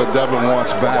ball that Devin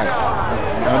wants back.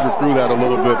 Underthrew that a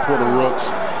little bit. Porter Rooks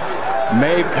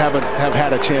may have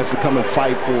had a chance to come and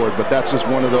fight for it, but that's just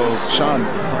one of those. Sean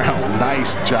Brown,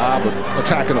 nice job of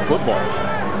attacking the football.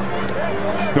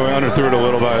 Going underthrew it a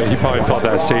little bit. He probably felt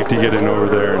that safety getting over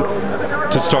there.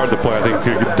 And to start the play, I think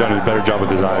he could have done a better job with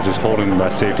his eyes, just holding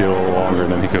that safety a little longer,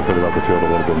 and then he could put it up the field a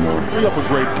little bit more. You have a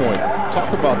great point.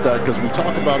 Talk about that, because we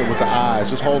talk about it with the eyes,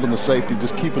 just holding the safety,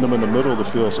 just keeping him in the middle of the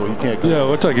field so he can't go. Yeah, it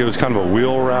looked like it was kind of a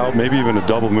wheel route, maybe even a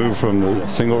double move from the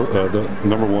the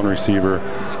number one receiver.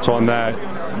 So on that,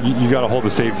 you got to hold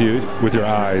the safety with your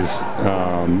eyes.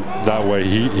 That way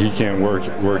he can't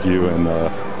work you, and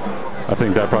I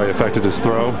think that probably affected his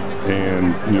throw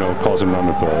and, caused him to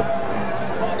underthrow.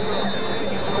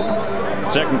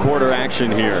 Second quarter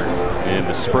action here in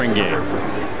the spring game.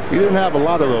 He didn't have a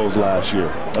lot of those last year.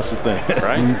 That's the thing.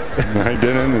 Right? He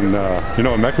didn't. And,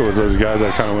 Emeka was those guys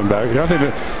that kind of went back. I think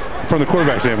that from the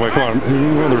quarterback standpoint, come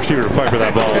on, we want the receiver to fight for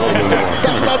that ball a little bit more.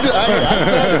 I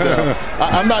said it now.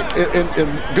 I'm not,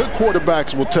 and good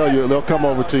quarterbacks will tell you, they'll come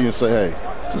over to you and say, hey,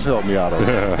 just help me out over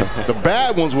here. The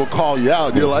bad ones will call you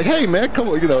out. You're like, hey, man, come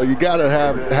on. You got to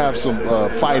have some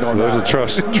fight on that. There's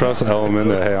a trust element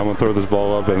that, hey, I'm going to throw this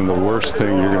ball up, and the worst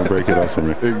thing, you're going to break it up for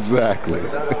me. Exactly.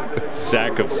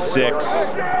 Sack of 6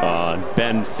 on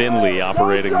Ben Finley,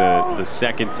 operating the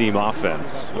second team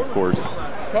offense. Of course,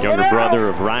 younger brother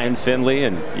of Ryan Finley,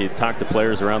 and you talk to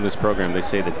players around this program, they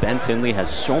say that Ben Finley has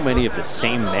so many of the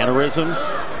same mannerisms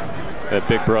that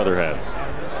Big Brother has.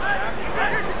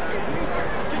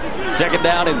 Second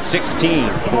down and 16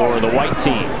 for the white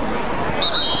team.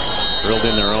 Drilled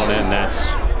in their own end. That's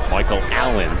Michael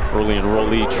Allen, early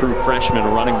enrollee, true freshman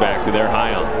running back who they're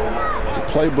high on. The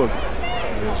playbook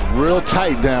is real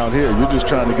tight down here. You're just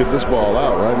trying to get this ball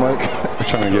out, right, Mike?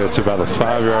 Trying to get it to about the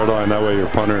 5-yard line. That way your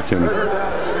punter can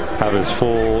have his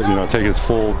full, take his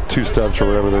full 2 steps or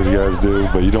whatever those guys do.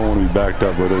 But you don't want to be backed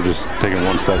up where they're just taking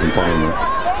 1 step and punting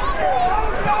it.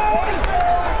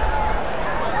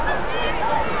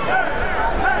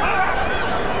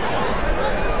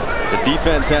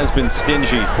 Defense has been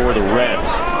stingy for the red.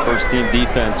 First team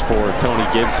defense for Tony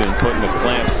Gibson, putting the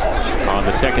clamps on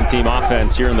the second team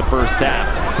offense here in the first half.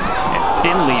 And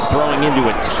Finley throwing into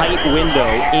a tight window,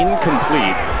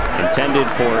 incomplete, intended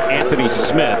for Anthony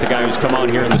Smith, the guy who's come on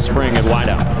here in the spring at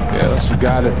wideout. Yeah, that's the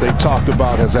guy that they talked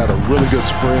about, has had a really good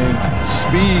spring,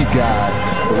 speed guy,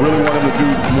 but really want him to do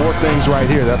more things right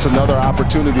here. That's another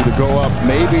opportunity to go up,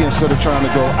 maybe instead of trying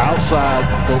to go outside,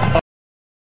 go up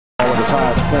at his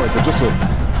highest point, but just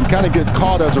you kind of get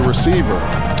caught as a receiver.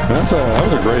 That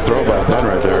was a great throw by Ben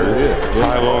right there. Yeah.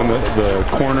 High-low in the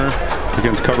corner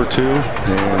against cover 2,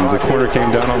 and the corner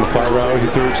came down on the fly route. He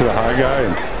threw it to the high guy,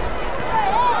 and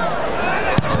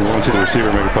you want to see the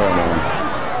receiver make a play on that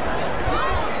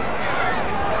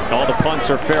All the punts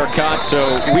are fair caught,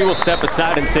 so we will step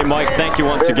aside and say, Mike, thank you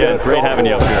once again. Great having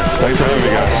you up here. Thanks for having me,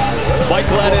 guys. Mike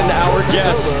Glennon, our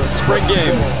guest, spring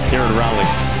game here in Raleigh.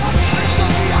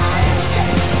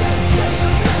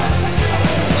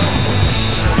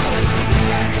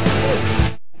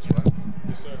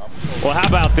 Well, how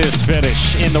about this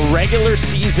finish? In the regular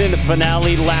season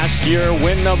finale last year,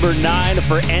 win number 9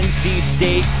 for NC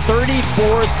State,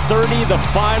 34-30 the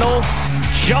final.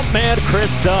 Jumpman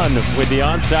Chris Dunn with the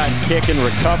onside kick and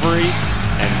recovery.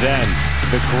 And then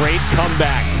the great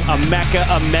comeback, Emeka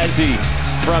Emezi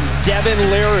from Devin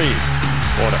Leary.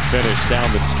 What a finish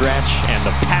down the stretch, and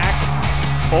the pack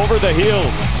over the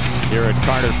heels here at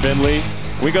Carter Finley.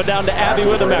 We go down to Abby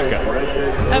with Emeka.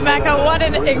 Emeka, what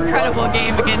an incredible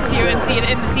game against UNC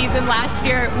in the season last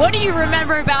year. What do you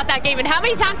remember about that game, and how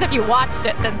many times have you watched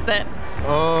it since then?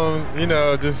 You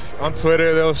know, just on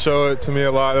Twitter, they'll show it to me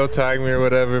a lot. They'll tag me or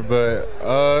whatever. But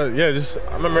yeah, just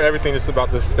I remember everything just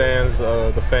about the stands,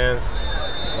 the fans,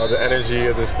 the energy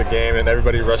of just the game, and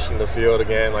everybody rushing the field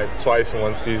again like twice in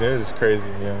one season. It was just crazy,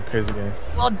 crazy game.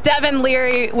 Well, Devin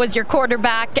Leary was your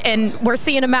quarterback, and we're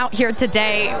seeing him out here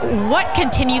today. What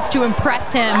continues to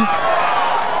impress him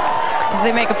as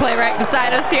they make a play right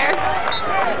beside us here?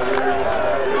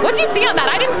 What'd you see on that?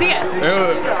 I didn't see it.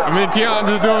 I mean, Keon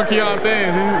just doing Keon things.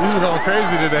 He's been going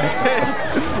crazy today.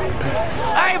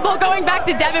 All right, well, going back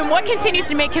to Devin, what continues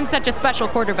to make him such a special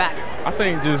quarterback? I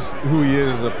think just who he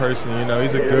is as a person. You know,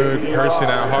 he's a good person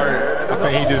at heart. I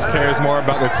think he just cares more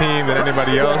about the team than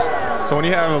anybody else. So when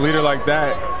you have a leader like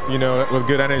that, you know, with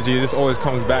good energy, it just always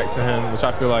comes back to him, which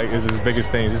I feel like is his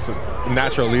biggest thing, just a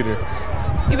natural leader.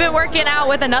 You've been working out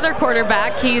with another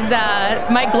quarterback. He's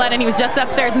Mike Glennon. He was just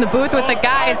upstairs in the booth with the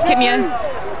guys. Can you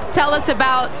tell us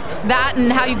about that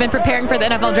and how you've been preparing for the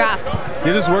NFL draft?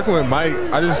 Yeah, just working with Mike,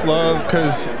 I just love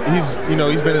because he's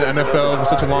been in the NFL for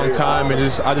such a long time, and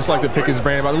I just like to pick his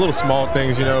brain about the little small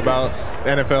things, about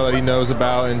the NFL that he knows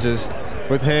about, and just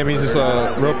with him, he's just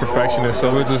a real perfectionist. So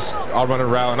I'll run a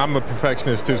route, and I'm a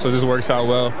perfectionist too, so it just works out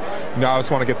well. I just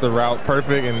want to get the route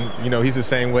perfect, and he's the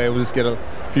same way. We'll just get a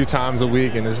few times a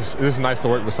week, and it's just nice to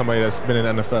work with somebody that's been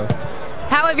in the NFL.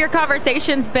 How have your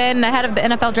conversations been ahead of the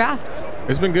NFL draft?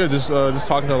 It's been good, just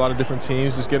talking to a lot of different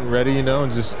teams, just getting ready,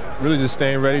 and just really just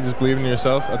staying ready, just believing in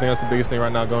yourself. I think that's the biggest thing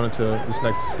right now going into this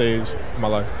next stage of my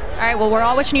life. All right, well, we're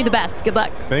all wishing you the best. Good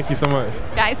luck. Thank you so much.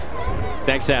 Guys.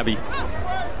 Thanks, Abby.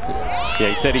 Yeah,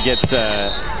 he said he gets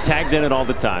tagged in it all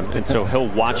the time, and so he'll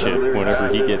watch it whenever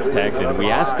he gets tagged in.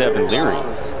 We asked Devin Leary,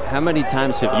 how many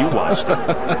times have you watched it?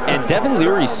 And Devin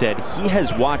Leary said he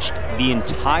has watched the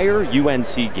entire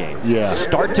UNC game,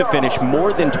 start to finish,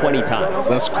 more than 20 times.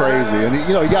 That's crazy. And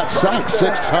he got sacked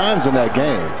 6 times in that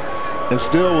game, and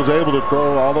still was able to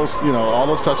throw all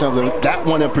those touchdowns. And that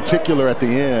one in particular at the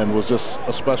end was just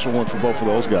a special one for both of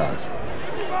those guys.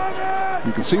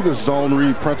 You can see the zone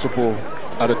read principle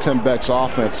out of Tim Beck's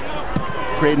offense,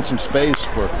 creating some space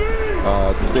for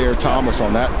Thayer Thomas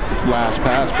on that last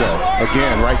pass play.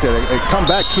 Again, right there, they come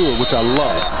back to it, which I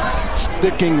love.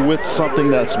 Sticking with something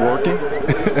that's working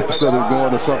instead of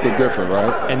going to something different,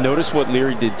 right? And notice what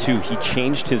Leary did too. He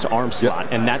changed his arm slot,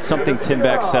 and that's something Tim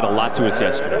Beck said a lot to us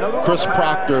yesterday. Chris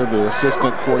Proctor, the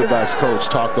assistant quarterbacks coach,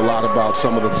 talked a lot about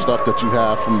some of the stuff that you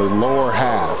have from the lower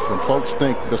half. And folks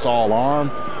think that's all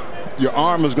arm. Your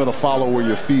arm is going to follow where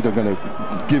your feet are going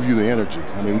to give you the energy.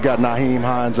 I mean, we got Nyheim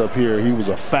Hines up here. He was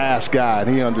a fast guy, and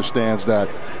he understands that.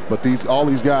 But all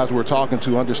these guys we're talking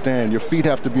to understand your feet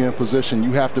have to be in position.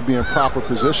 You have to be in proper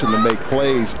position to make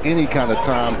plays any kind of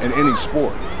time in any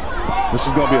sport. This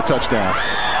is going to be a touchdown.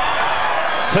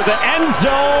 To the end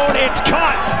zone. It's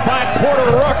caught by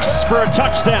Porter Rooks for a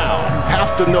touchdown.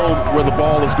 Have to know where the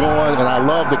ball is going, and I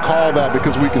love to call that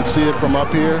because we can see it from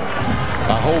up here.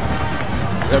 I hope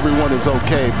everyone is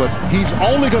okay, but he's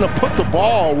only going to put the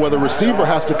ball where the receiver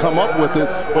has to come up with it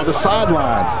or the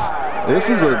sideline. This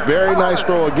is a very nice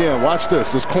throw again. Watch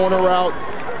this corner route.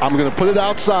 I'm going to put it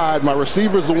outside. My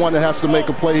receiver's the one that has to make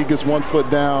a play. He gets 1 foot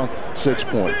down, 6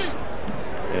 points.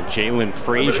 Jalen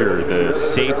Frazier, the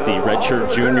safety,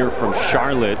 redshirt junior from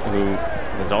Charlotte, who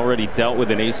has already dealt with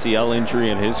an ACL injury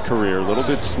in his career. A little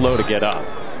bit slow to get up.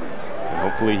 And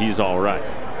hopefully he's all right.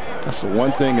 That's the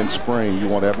one thing in spring. You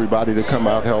want everybody to come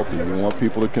out healthy. You want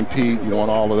people to compete. You want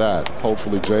all of that.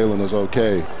 Hopefully Jalen is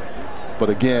okay.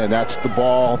 But again, that's the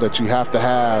ball that you have to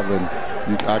have. And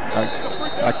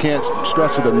I can't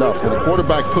stress it enough. When a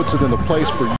quarterback puts it in a place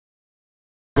for you to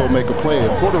go make a play.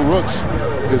 And Porter Rooks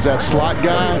is that slot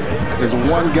guy, is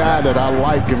one guy that I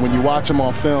like. And when you watch him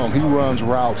on film, he runs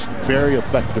routes very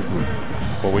effectively.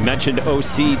 Well, we mentioned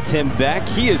OC Tim Beck.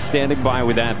 He is standing by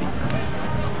with Abby.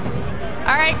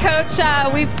 All right,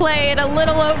 Coach, we've played a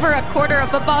little over a quarter of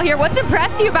football here. What's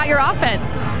impressed you about your offense?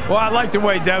 Well, I like the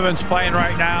way Devin's playing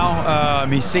right now.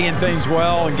 He's seeing things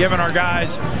well and giving our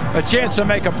guys a chance to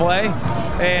make a play.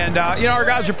 And, you know, our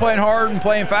guys are playing hard and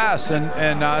playing fast,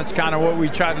 and it's kind of what we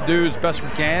try to do as best we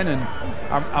can, and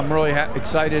I'm really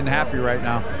excited and happy right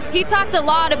now. He talked a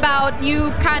lot about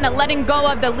you kind of letting go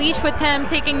of the leash with him,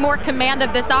 taking more command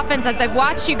of this offense. As I've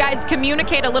watched you guys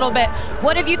communicate a little bit,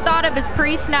 what have you thought of his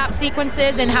pre-snap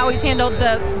sequences and how he's handled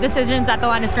the decisions at the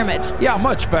line of scrimmage? Yeah,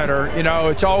 much better. You know,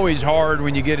 it's always hard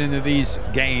when you get into these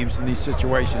games and these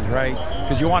situations, right?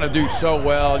 Because you want to do so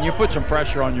well, and you put some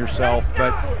pressure on yourself.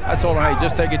 But I told him, hey,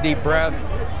 just take a deep breath.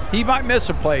 He might miss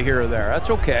a play here or there. That's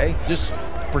okay. Just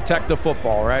protect the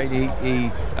football, right?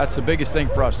 That's the biggest thing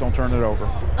for us. Don't turn it over.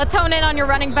 Let's hone in on your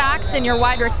running backs and your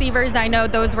wide receivers. I know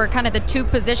those were kind of the two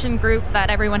position groups that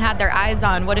everyone had their eyes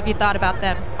on. What have you thought about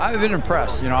them? I've been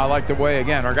impressed. You know, I like the way,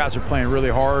 again, our guys are playing really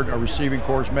hard. Our receiving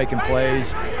corps is making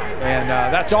plays. And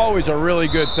that's always a really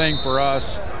good thing for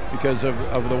us because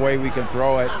of the way we can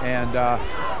throw it. And,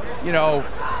 you know,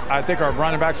 I think our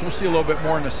running backs, we'll see a little bit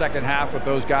more in the second half with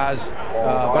those guys.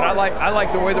 But I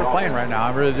like the way they're playing right now.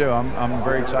 I really do. I'm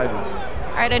very excited.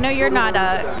 All right, I know you're not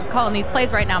calling these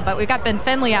plays right now, but we've got Ben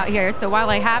Finley out here. So while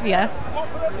I have you,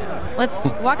 let's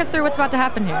walk us through what's about to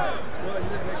happen here.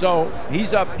 So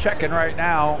he's up checking right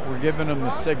now. We're giving him the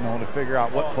signal to figure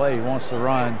out what play he wants to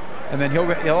run. And then he'll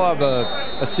have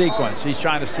a sequence. He's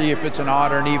trying to see if it's an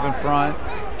odd or an even front.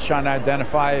 He's trying to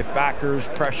identify if backers,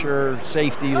 pressure,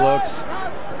 safety looks.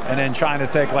 And then trying to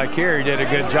take, like here, he did a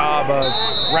good job of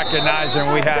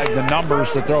recognizing we had the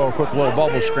numbers to throw a quick little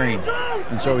bubble screen.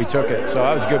 And so he took it. So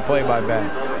that was a good play by Ben.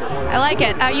 I like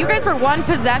it. You guys were one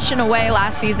possession away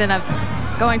last season of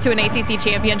going to an ACC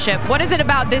championship. What is it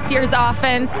about this year's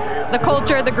offense, the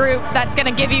culture, the group, that's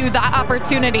going to give you the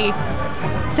opportunity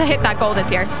to hit that goal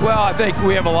this year? Well, I think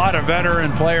we have a lot of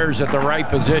veteran players at the right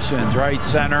positions, right?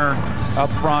 Center, up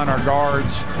front, our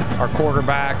guards, our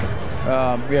quarterback.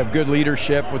 We have good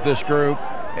leadership with this group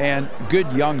and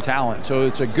good young talent. So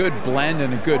it's a good blend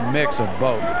and a good mix of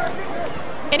both.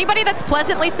 Anybody that's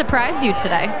pleasantly surprised you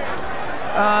today?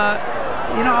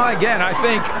 You know, again,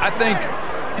 I think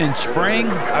in spring,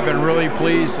 I've been really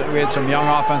pleased that we had some young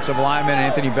offensive linemen.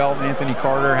 Anthony Belt and Anthony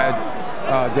Carter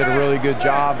did a really good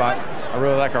job. I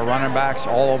really like our running backs,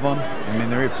 all of them. I mean,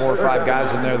 there are 4 or 5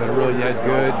 guys in there that really did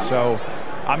good. So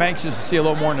I'm anxious to see a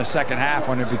little more in the second half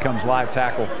when it becomes live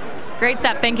tackle. Great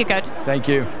stuff. Thank you, Coach. Thank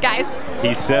you. Guys.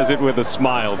 He says it with a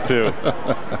smile, too.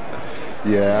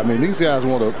 Yeah, I mean, these guys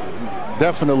want to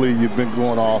definitely, you've been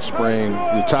going all spring.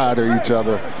 You're tired of each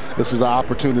other. This is an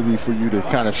opportunity for you to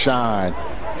kind of shine.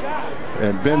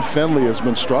 And Ben Finley has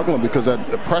been struggling because the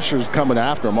pressure is coming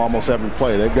after him almost every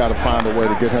play. They've got to find a way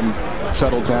to get him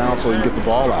settled down so he can get the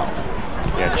ball out.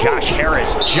 Yeah, Josh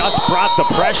Harris just brought the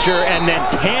pressure, and then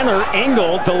Tanner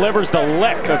Engel delivers the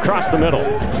lick across the middle.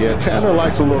 Yeah, Tanner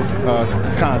likes a little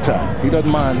contact. He doesn't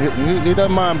mind. He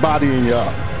doesn't mind bodying you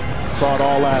up. Saw it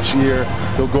all last year.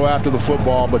 He'll go after the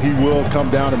football, but he will come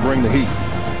down and bring the heat.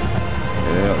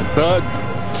 Yeah,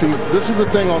 Thud, see, this is the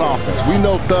thing on offense. We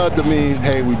know thud to mean,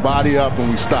 hey, we body up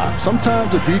and we stop.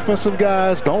 Sometimes the defensive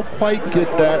guys don't quite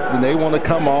get that, and they want to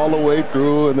come all the way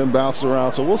through and then bounce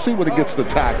around. So we'll see when it gets to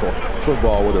tackle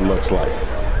football, what it looks like.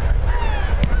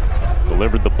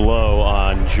 Delivered the blow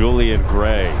on Julian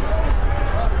Gray.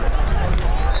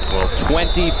 Well,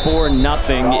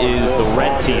 24-0 is the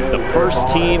red team, the first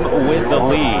team with the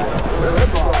lead.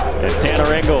 And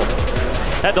Tanner Engel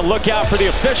had to look out for the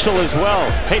official as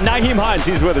well. Hey, Nyheim Hines,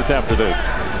 he's with us after this.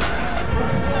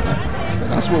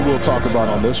 That's what we'll talk about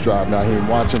on this drive, Nyheim,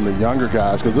 watching the younger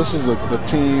guys, because this is the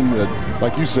team that,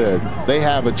 like you said, they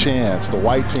have a chance, the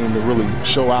white team, to really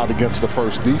show out against the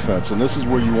first defense. And this is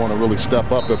where you want to really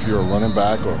step up if you're a running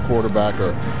back or a quarterback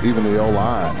or even the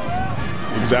O-line.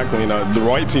 Exactly. You know, the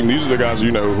white team, these are the guys,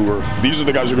 you know, these are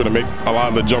the guys who are going to make a lot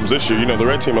of the jumps this year. You know, the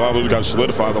red team, a lot of those guys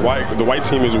solidify. The white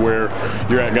team is where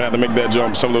you're going to have to make that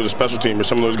jump. Some of those are special team, or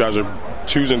some of those guys are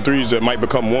 2s and 3s that might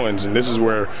become 1s. And this is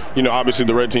where, you know, obviously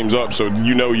the red team's up. So,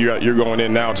 you know, you're going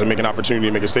in now to make an opportunity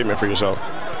to make a statement for yourself.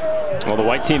 Well, the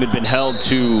white team had been held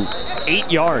to 8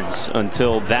 yards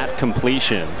until that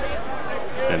completion.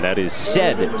 And that is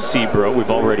said Sebro.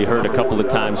 We've already heard a couple of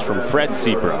times from Fred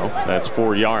Sebro. That's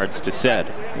 4 yards to said.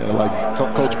 Yeah, like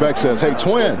Coach Beck says, hey,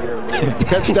 twin,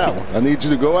 catch that one. I need you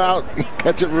to go out,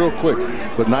 catch it real quick.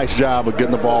 But nice job of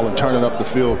getting the ball and turning up the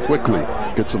field quickly,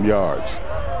 get some yards.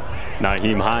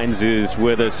 Nyheim Hines is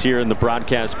with us here in the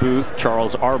broadcast booth.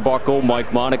 Charles Arbuckle,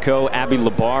 Mike Monaco, Abby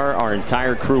Labar, our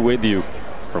entire crew with you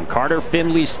from Carter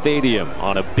Finley Stadium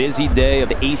on a busy day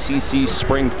of ACC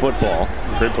spring football.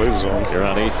 Great play zone. You're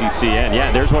on ACCN.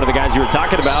 Yeah, there's one of the guys you were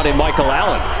talking about in Michael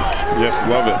Allen. Yes,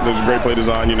 love it. There's a great play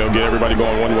design, you know, get everybody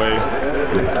going one way.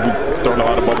 We're throwing a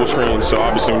lot of bubble screens, so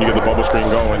obviously when you get the bubble screen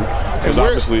going, because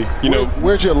obviously, you know.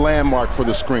 Where's your landmark for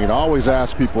the screen? I always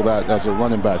ask people that as a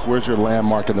running back, where's your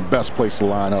landmark and the best place to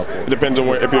line up? It depends on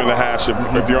where, if you're in the hash.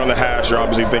 If you're on the hash, you're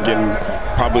obviously thinking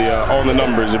probably on the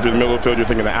numbers. If you're in the middle of the field, you're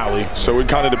thinking the alley. So it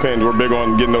kind of depends. We're big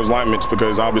on getting those alignments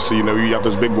because obviously, you know, you have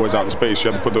those big boys out in space.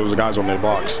 You have to put those guys on their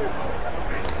blocks.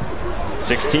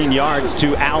 16 yards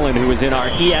to Allen, who was in our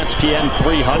ESPN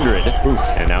 300.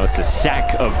 And now it's a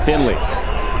sack of Finley.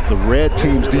 The red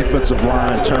team's defensive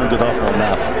line turned it up on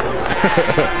that one.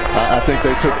 I think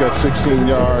they took that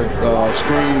 16-yard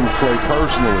screen play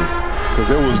personally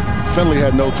because it was Finley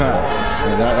had no time,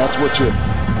 and that's what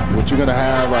you're going to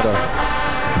have out of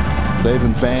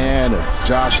Devin Van and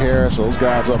Josh Harris, those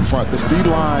guys up front. This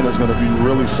D-line is going to be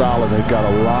really solid. They've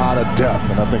got a lot of depth,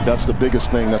 and I think that's the biggest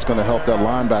thing that's going to help that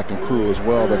linebacking crew as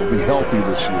well. That'll be healthy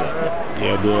this year.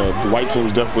 Yeah, the white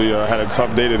team's definitely had a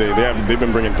tough day today. They've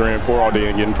been bringing 3 and 4 all day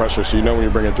and getting pressure. So you know when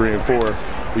you're bringing 3 and 4,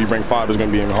 when you bring 5, it's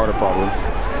going to be an even harder problem.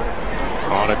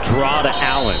 On a draw to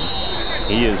Allen,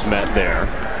 he is met there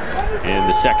in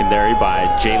the secondary by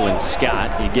Jalen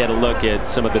Scott. You get a look at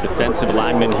some of the defensive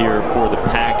linemen here for the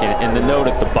Pack, and the note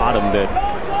at the bottom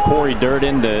that Corey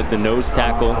Durden, the nose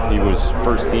tackle, he was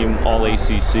first team All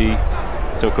ACC.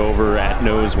 Took over at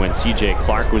nose when C.J.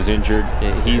 Clark was injured.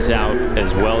 He's out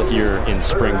as well here in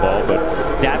spring ball,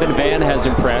 but Devin Van has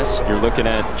impressed. You're looking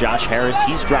at Josh Harris.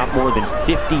 He's dropped more than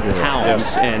 50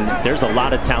 pounds, and there's a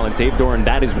lot of talent. Dave Doran,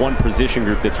 that is one position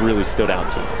group that's really stood out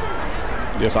to him.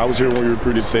 Yes, I was here when we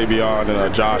recruited Savion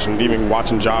and Josh, and even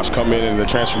watching Josh come in and the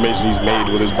transformation he's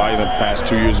made with his body in the past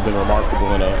 2 years has been remarkable.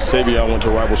 And Savion went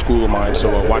to a rival school of mine, so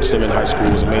watching him in high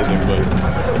school was amazing. But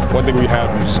one thing we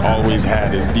have always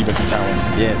had is defensive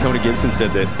talent. Yeah, Tony Gibson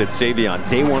said that Savion,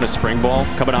 day one of spring ball,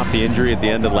 coming off the injury at the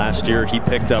end of last year, he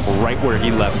picked up right where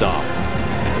he left off.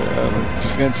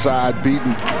 Just inside beating,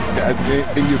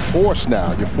 and you're forced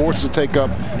now. You're forced to take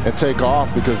up and take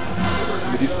off because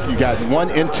you got one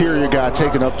interior guy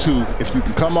taking up 2. If you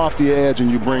can come off the edge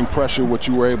and you bring pressure, what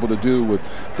you were able to do with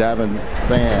Devin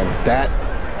Van, that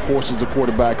forces the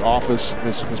quarterback off his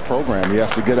program. He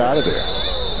has to get out of there.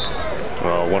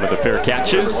 Well, one of the fair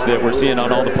catches that we're seeing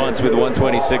on all the punts with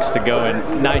 1:26 to go.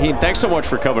 And Nyheim, thanks so much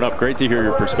for coming up. Great to hear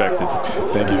your perspective.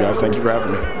 Thank you, guys. Thank you for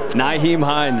having me. Nyheim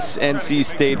Hines, NC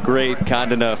State great,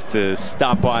 kind enough to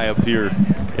stop by up here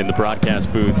in the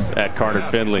broadcast booth at Carter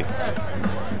Finley.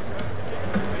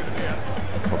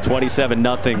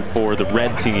 27-0 for the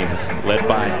red team, led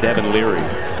by Devin Leary.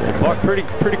 But pretty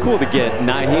cool to get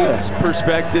Nyheim's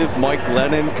perspective. Mike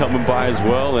Lennon coming by as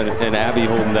well, and Abby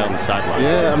holding down the sideline.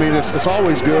 Yeah, I mean, it's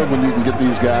always good when you can get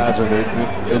these guys,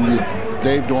 and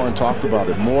Dave Doran talked about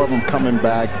it. More of them coming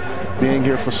back, being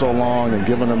here for so long, and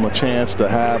giving them a chance to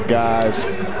have guys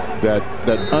that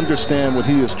understand what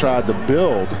he has tried to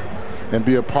build and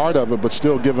be a part of it, but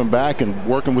still giving back and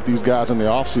working with these guys in the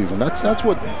offseason. That's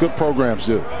what good programs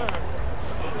do.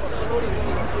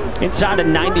 Inside of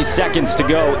 90 seconds to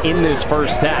go in this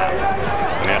first half.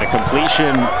 And a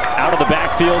completion out of the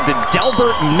backfield to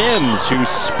Delbert Mims, who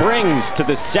springs to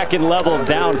the second level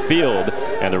downfield.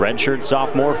 And the redshirt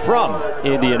sophomore from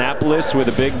Indianapolis with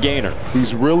a big gainer.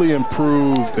 He's really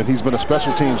improved, and he's been a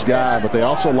special teams guy, but they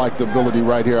also like the ability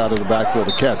right here out of the backfield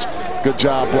to catch. Good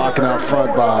job blocking out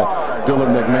front by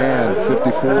Dylan McMahon,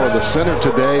 54, the center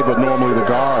today, but normally the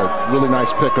guard. Really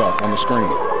nice pickup on the screen.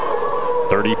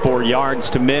 34 yards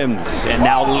to Mims, and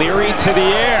now Leary to the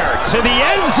air, to the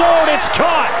end zone, it's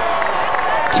caught!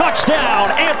 Touchdown,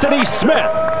 Anthony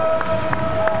Smith!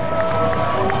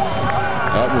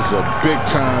 That was a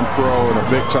big-time throw and a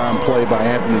big-time play by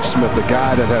Anthony Smith, the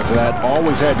guy that has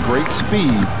always had great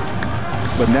speed,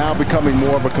 but now becoming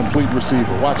more of a complete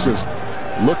receiver. Watch this.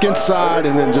 Look inside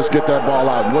and then just get that ball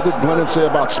out. What did Glennon say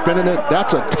about spinning it?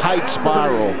 That's a tight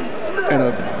spiral,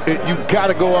 and you got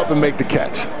to go up and make the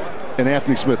catch. And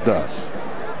Anthony Smith does.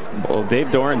 Well,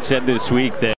 Dave Doran said this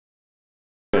week that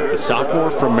the sophomore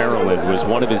from Maryland was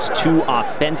one of his 2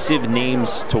 offensive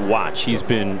names to watch. He's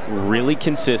been really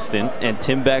consistent, and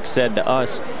Tim Beck said to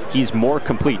us he's more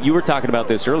complete. You were talking about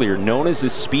this earlier, known as a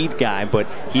speed guy, but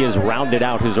he has rounded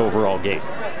out his overall game.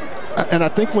 And I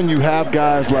think when you have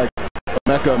guys like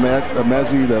Emeka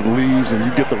Emezi that leaves and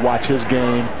you get to watch his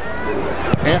game,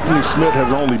 Anthony Smith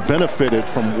has only benefited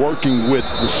from working with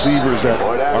receivers that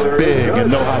are big and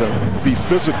know how to be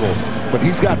physical. but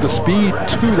he's got the speed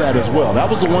to that as well. That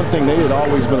was the one thing they had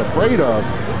always been afraid of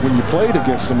when you played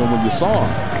against him and when you saw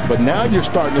him. But now you're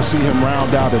starting to see him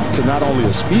round out into not only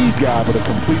a speed guy, but a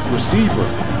complete receiver.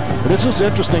 And it's just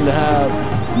interesting to have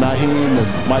Naheem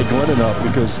and Mike Glennon up,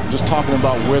 because just talking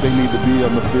about where they need to be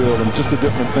on the field and just the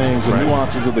different things, the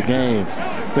nuances of the game.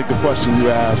 I think the question you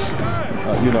asked,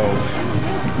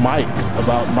 Mike,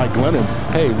 about Mike Glennon,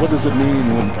 hey, what does it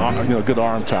mean when, good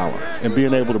arm talent, and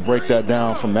being able to break that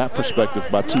down from that perspective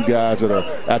by two guys that are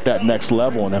at that next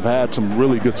level and have had some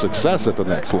really good success at the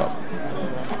next level.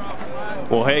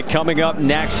 Well, hey, coming up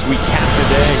next, we cap the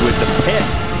day with the Pitt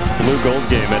Blue Gold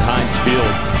game at Heinz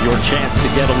Field. Your chance to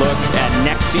get a look at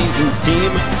next season's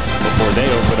team before they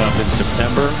open up in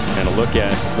September, and a look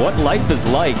at what life is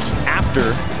like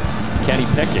after Kenny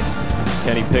Pickett.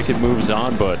 Kenny Pickett moves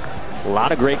on, but a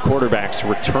lot of great quarterbacks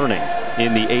returning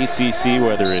in the ACC,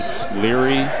 whether it's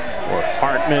Leary or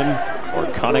Hartman or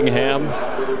Cunningham.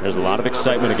 There's a lot of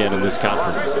excitement again in this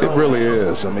conference. It really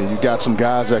is. I mean, you got some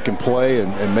guys that can play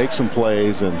and make some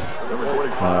plays, and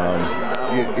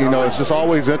it's just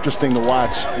always interesting to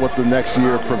watch what the next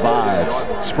year provides.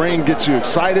 Spring gets you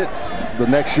excited. The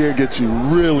next year gets you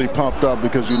really pumped up,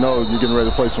 because you know you're getting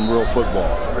ready to play some real football.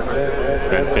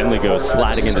 Ben Finley goes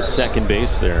sliding into second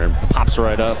base there and pops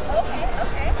right up.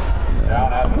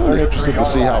 I'm really interested to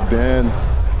see how Ben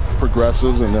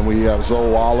progresses, and then we have Zoe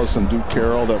Wallace and Duke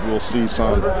Carroll that we'll see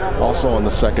some also in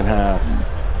the second half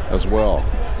as well.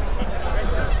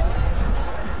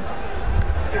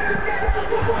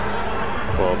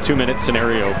 Well, 2-minute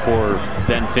scenario for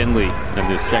Ben Finley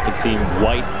and this second team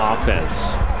white offense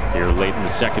here late in the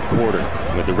second quarter,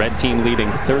 with the red team leading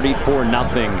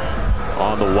 34-0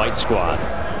 on the white squad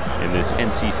in this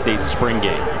NC State spring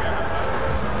game.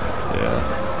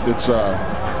 Yeah, it's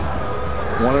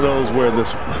one of those where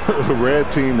the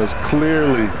red team has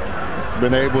clearly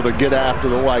been able to get after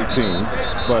the white team,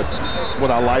 but what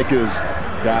I like is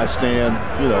guys stand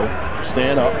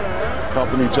up,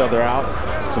 helping each other out,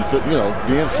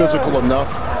 being physical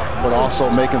enough, but also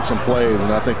making some plays.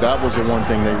 And I think that was the one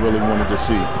thing they really wanted to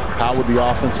see. How would the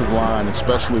offensive line,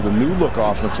 especially the new look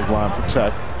offensive line,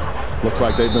 protect? Looks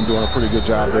like they've been doing a pretty good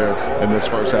job there in this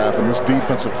first half. And this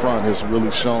defensive front has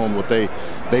really shown what they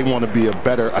want to be, a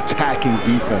better attacking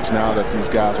defense now that these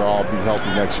guys will all be healthy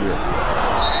next year.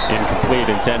 Incomplete,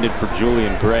 intended for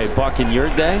Julian Gray. Buck, in your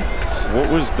day, what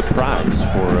was the prize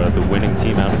for the winning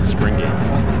team out of the spring game?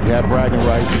 You had bragging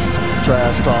rights,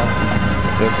 trash talk.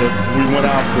 If we went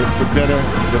out for dinner,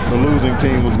 the losing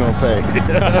team was going to pay.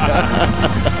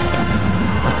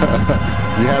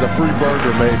 You had a free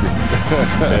burger, maybe.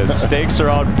 The stakes are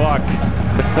on Buck.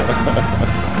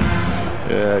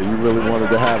 Yeah, you really wanted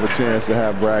to have a chance to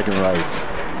have bragging rights.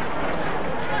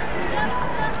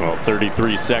 Well,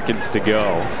 33 seconds to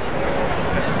go.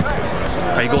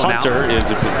 Punter is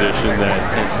a position that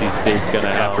NC State's going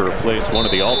to have to replace one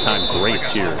of the all-time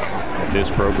greats here in this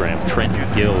program,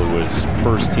 Trenton Gill, who was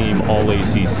first team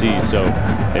All-ACC. So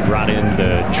they brought in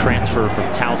the transfer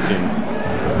from Towson,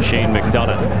 Shane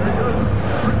McDonough.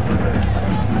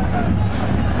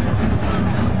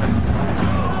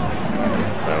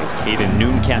 That was Caden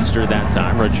Noonkester that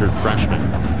time, redshirt freshman,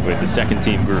 with the second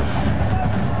team group.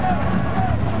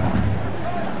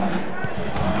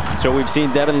 So we've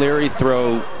seen Devin Leary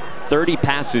throw 30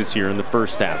 passes here in the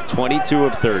first half, 22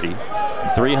 of 30,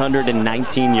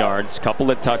 319 yards,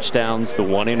 couple of touchdowns, the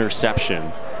one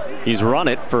interception. He's run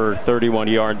it for 31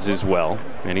 yards as well,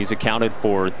 and he's accounted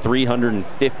for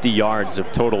 350 yards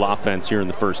of total offense here in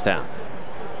the first half.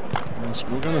 Yes,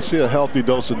 we're going to see a healthy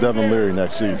dose of Devin Leary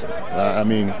next season. I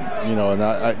mean,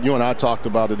 and you and I talked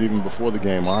about it even before the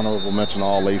game. Honorable mention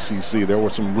all ACC. There were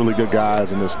some really good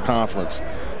guys in this conference,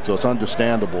 so it's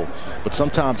understandable. But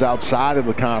sometimes outside of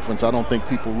the conference, I don't think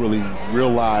people really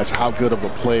realize how good of a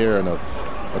player and a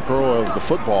grower of the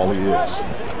football he is.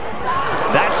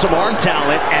 That's some arm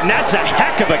talent, and that's a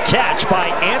heck of a catch by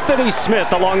Anthony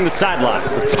Smith along the sideline.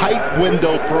 The tight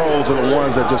window throws are the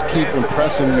ones that just keep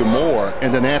impressing you more,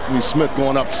 and then Anthony Smith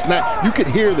going up, snap. You could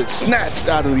hear that snatched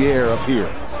out of the air up here.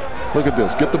 Look at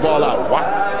this, get the ball out, wow.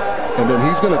 And then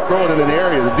he's going to throw it in an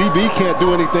area. The DB can't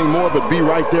do anything more but be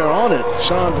right there on it.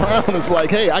 Sean Brown is like,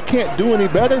 hey, I can't do any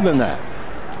better than that.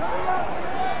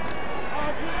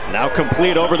 Now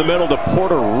complete over the middle to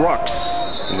Porter Rooks.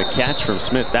 And the catch from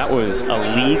Smith, that was a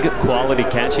league quality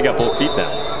catch. He got both feet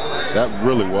down. That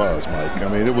really was, Mike. I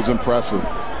mean, it was impressive.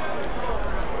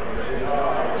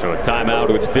 So a timeout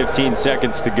with 15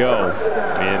 seconds to go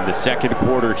in the second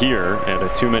quarter here, and a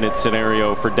 2-minute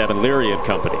scenario for Devin Leary and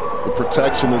company. The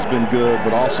protection has been good,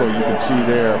 but also you can see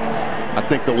there I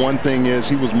think the one thing is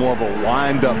he was more of a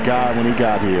wind-up guy when he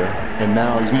got here, and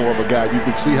now he's more of a guy. You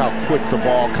can see how quick the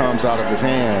ball comes out of his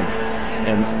hand,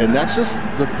 and that's just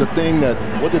the thing that,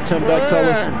 what did Tim Beck tell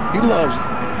us? He loves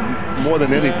more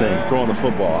than anything throwing the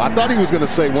football. I thought he was going to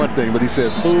say one thing, but he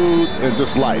said food and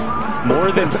just life.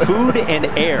 More than food and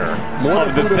air. More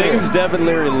than the things Devin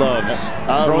Leary loves.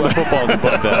 Throwing the football is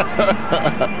above that.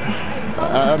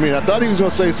 I mean, I thought he was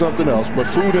going to say something else, but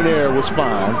food and air was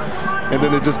fine. And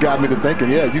then it just got me to thinking,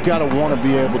 yeah, you got to want to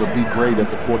be able to be great at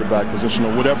the quarterback position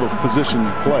or whatever position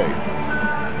you play.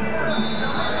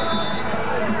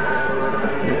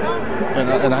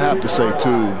 And I have to say,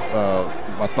 too,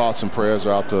 my thoughts and prayers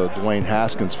are out to Dwayne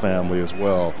Haskins' family as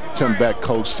well. Tim Beck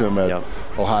coached him at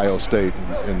Ohio State,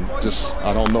 and just,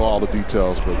 I don't know all the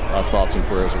details, but our thoughts and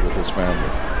prayers are with his family.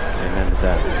 Amen to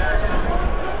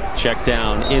that. Check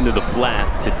down into the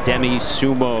flat to Demi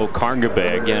Sumo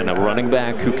Karngabe. Again, a running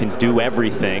back who can do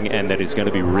everything and that is going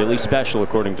to be really special,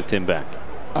 according to Tim Beck.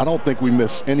 I don't think we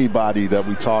miss anybody that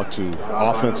we talked to,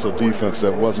 offense or defense,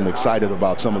 that wasn't excited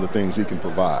about some of the things he can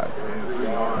provide.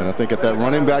 And I think at that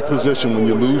running back position, when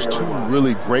you lose two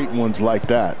really great ones like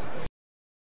that,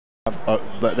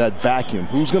 that vacuum,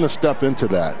 who's going to step into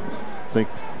that? I think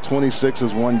 26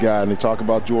 is one guy, and they talk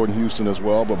about Jordan Houston as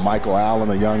well, but Michael Allen,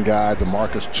 a young guy,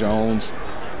 DeMarcus Jones.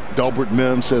 Delbert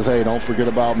Mims says, hey, don't forget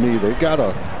about me. They've got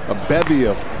a bevy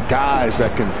of guys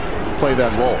that can play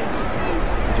that role.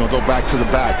 He's going to go back to the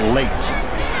back late.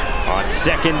 On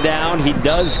second down, he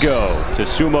does go to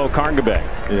Sumo Karngabe.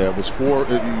 Yeah, it was he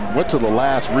went to the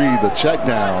last read, the check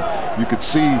down. You could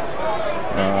see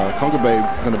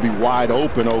Karngabe going to be wide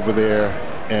open over there.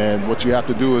 And what you have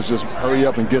to do is just hurry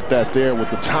up and get that there with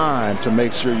the time to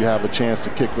make sure you have a chance to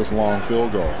kick this long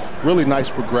field goal. Really nice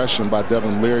progression by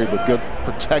Devin Leary, but good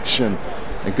protection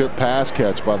and good pass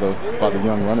catch by the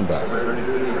young running back.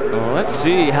 Well, let's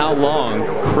see how long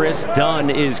Chris Dunn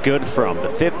is good from. The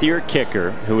fifth-year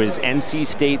kicker, who is NC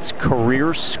State's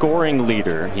career scoring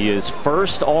leader. He is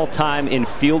first all-time in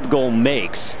field goal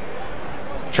makes.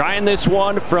 Trying this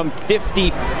one from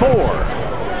 54.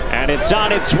 And it's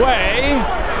on its way,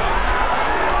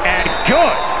 and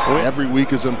good. Every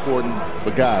week is important,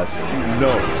 but guys, you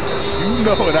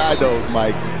know and I know,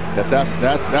 Mike,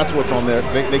 that's what's on there.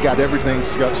 They got everything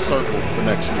circled for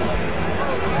next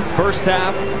year. First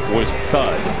half was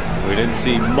thud. We didn't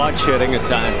see much hitting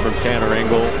aside from Tanner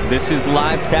Engel. This is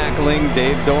live tackling.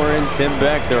 Dave Doran, Tim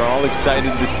Beck, they're all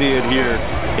excited to see it here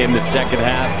in the second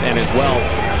half, and as well,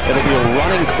 it'll be a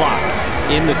running clock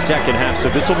in the second half, so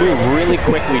this will move really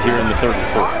quickly here in the third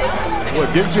and fourth. Well,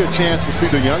 it gives you a chance to see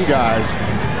the young guys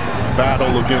battle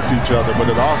against each other, but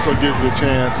it also gives you a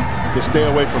chance to stay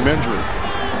away from injury.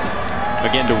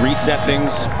 Again, to reset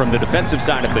things from the defensive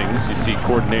side of things, you see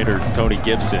coordinator Tony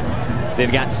Gibson.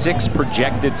 They've got 6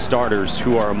 projected starters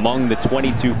who are among the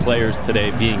 22 players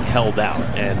today being held out,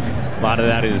 and a lot of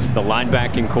that is the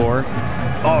linebacking core.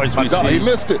 Oh, as we see, he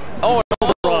missed it. Oh,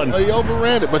 overrun. He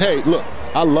overran it, but hey, look,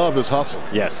 I love his hustle.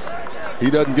 Yes. He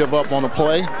doesn't give up on a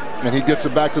play, and he gets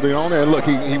it back to the owner. And look,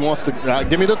 he wants to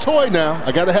give me the toy now.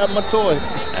 I got to have my toy.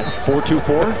 That's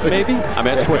 4-2-4, maybe? I mean,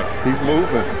 that's quick. He's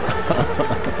moving.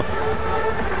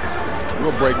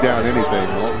 We'll break down anything,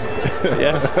 won't we?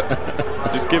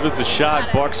 Yeah. Just give us a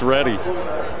shot. Buck's ready.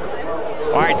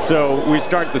 All right, so we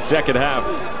start the second half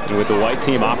with the white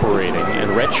team operating. And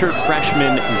redshirt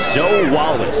freshman Zoe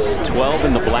Wallace, 12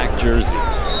 in the black jersey,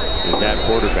 is at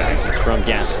quarterback. He's from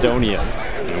Gastonia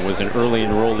and was an early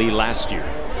enrollee last year.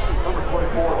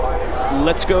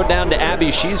 Let's go down to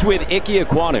Abby. She's with Ike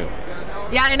Ekwonu.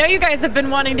 Yeah, I know you guys have been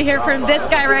wanting to hear from this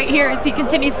guy right here as he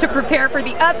continues to prepare for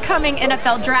the upcoming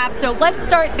NFL draft. So let's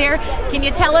start there. Can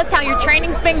you tell us how your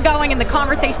training's been going and the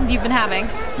conversations you've been having?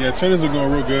 Yeah, trainings are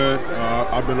going real good.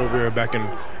 I've been over here back in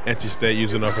NC State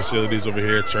using our facilities over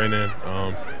here training.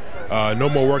 No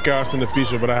more workouts in the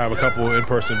future, but I have a couple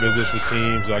in-person visits with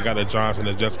teams. I got the Giants and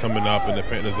the Jets coming up and the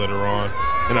Panthers later on.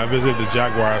 And I visited the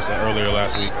Jaguars earlier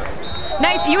last week.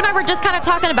 Nice. You and I were just kind of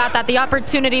talking about that, the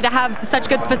opportunity to have such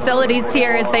good facilities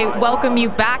here as they welcome you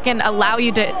back and allow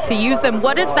you to use them.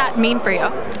 What does that mean for you?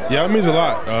 Yeah, it means a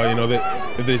lot.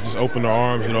 They just open their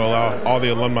arms, allow all the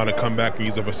alumni to come back and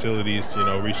use the facilities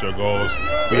to, reach their goals.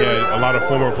 We had a lot of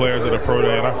former players at the pro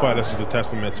day, and I feel like this is a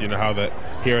testament to, how that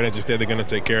here at NC State they're going to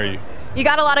take care of you. You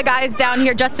got a lot of guys down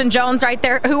here. Justin Jones right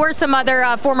there. Who are some other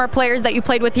former players that you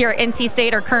played with here at NC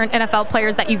State or current NFL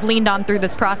players that you've leaned on through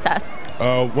this process?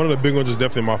 One of the big ones is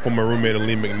definitely my former roommate,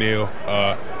 Lee McNeil.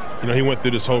 you know, he went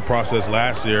through this whole process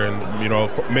last year, and, you know,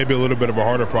 maybe a little bit of a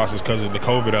harder process because of the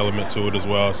COVID element to it as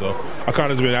well. So I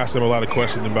kind of just been asking him a lot of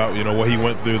questions about, you know, what he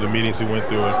went through, the meetings he went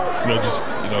through, and, you know, just,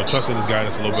 you know, trusting his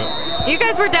guidance a little bit. You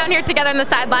guys were down here together on the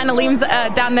sideline. Aleem's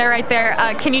down there right there.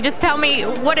 Can you just tell me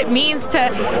what it means to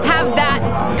have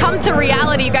that come to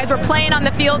reality? You guys were playing on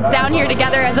the field down here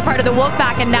together as a part of the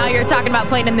Wolfpack, and now you're talking about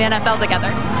playing in the NFL together.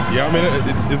 Yeah, I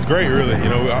mean, it's great, really. You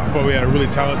know, I thought we had a really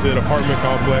talented apartment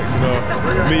complex. You know,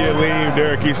 me, Aleem,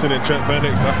 Derek Easton, and Trent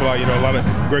Bendix. I feel like, you know, a lot of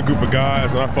great group of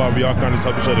guys, and I feel like we all kind of just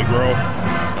help each other grow.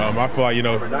 I feel like, you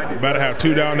know, about to have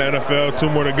 2 down in the NFL, 2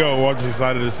 more to go. We're all just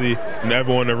excited to see, you know,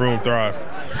 everyone in the room thrive.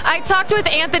 I talked with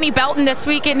Anthony Belton this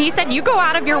week, and he said you go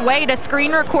out of your way to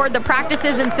screen record the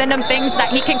practices and send him things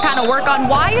that he can kind of work on.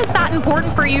 Why is that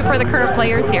important for you, for the current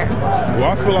players here?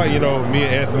 Well, I feel like, you know, me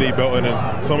and Anthony Belton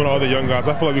and some of the other young guys,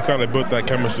 I feel like we kind of built that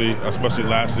chemistry, especially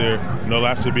last year. You know,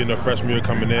 last year being the freshman year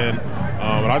coming in.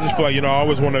 And I just feel like, you know, I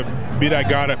always want to be that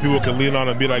guy that people can lean on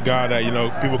and be that guy that, you know,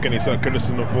 people can accept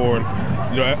criticism for. And,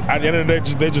 you know, at the end of the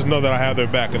day, they just know that I have their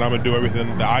back, and I'm going to do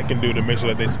everything that I can do to make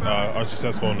sure that they are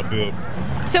successful in the field.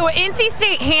 So NC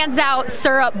State hands out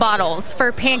syrup bottles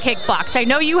for pancake blocks. I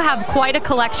know you have quite a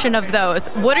collection of those.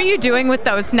 What are you doing with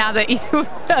those now that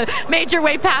you've made your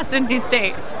way past NC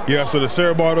State? Yeah, so the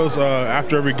syrup bottles,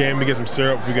 after every game we get some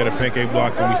syrup, we get a pancake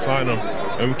block, and we sign them,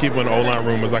 and we keep them in the O-line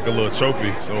room as like a little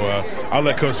trophy. So I'll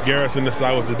let Coach Garrison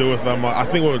decide what to do with them. I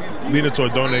think we'll lean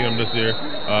toward donating them this year.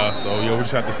 So, you know, we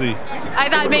just have to see. I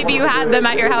thought maybe you had them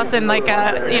at your house in like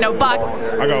a, you know, buck.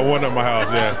 I got one at my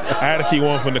house, yeah. I had to keep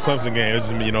one from the Clemson game.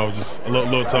 It's just, you know, just a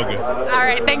little token. All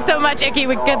right, thanks so much, Icky.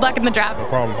 Good luck in the draft. No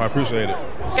problem. I appreciate it.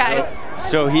 Guys.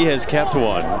 So he has kept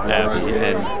one, Abby.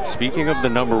 And speaking of the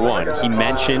number 1, he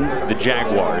mentioned the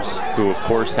Jaguars, who of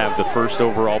course have the first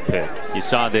overall pick. You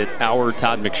saw that our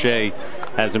Todd McShay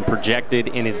has him projected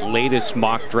in his latest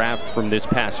mock draft from this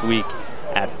past week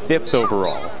at 5th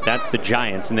overall. That's the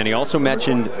Giants. And then he also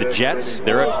mentioned the Jets.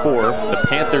 They're at 4. The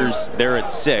Panthers, they're at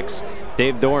 6.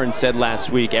 Dave Doran said last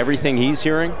week everything he's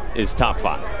hearing is top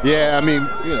 5. Yeah, I mean,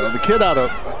 you know, the kid out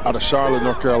of Charlotte,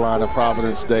 North Carolina,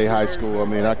 Providence Day High School. I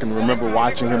mean, I can remember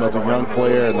watching him as a young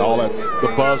player and all that,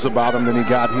 the buzz about him. Then he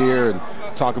got here and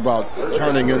talk about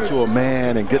turning into a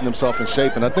man and getting himself in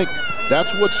shape. And I think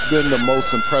that's what's been the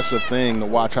most impressive thing, to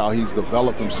watch how he's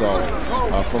developed himself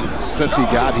since he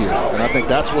got here. And I think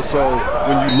that's what's so,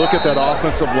 when you look at that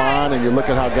offensive line and you look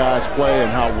at how guys play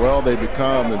and how well they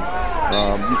become,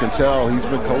 and you can tell he's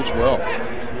been coached well.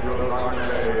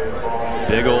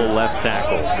 Big old left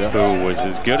tackle, who was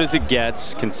as good as it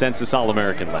gets, consensus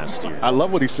All-American last year. I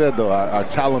love what he said, though, our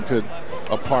talented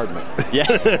apartment. Yeah.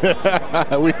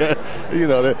 You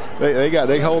know,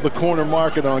 they hold the corner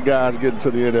market on guys getting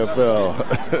to the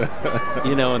NFL.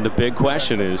 You know, and the big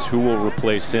question is who will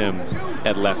replace him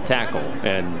at left tackle,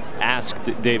 and asked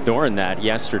Dave Doran that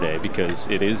yesterday, because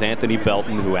it is Anthony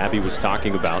Belton, who Abby was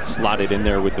talking about, slotted in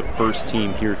there with the first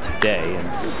team here today.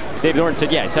 And Dave Doran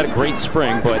said, yeah, he's had a great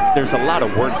spring, but there's a lot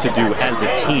of work to do as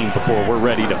a team before we're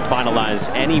ready to finalize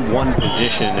any one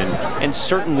position, and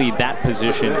certainly that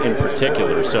position in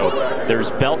particular. So there's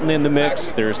Belton in the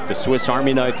mix, there's the Swiss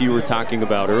Army knife you were talking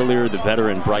about earlier, the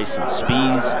veteran Bryson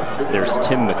Spees, there's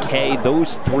Tim McKay.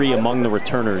 Those 3 among the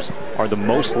returners are the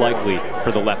most likely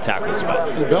for the left tackle spot.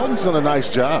 And Belton's done a nice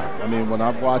job. I mean, when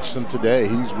I've watched him today,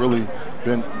 he's really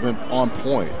been on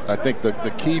point. I think the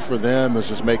key for them is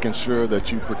just making sure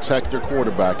that you protect your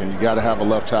quarterback, and you got to have a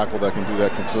left tackle that can do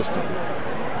that consistently.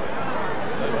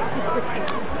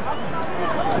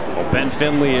 Well, Ben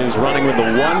Finley is running with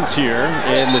the ones here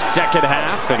in the second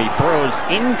half, and he throws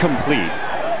incomplete,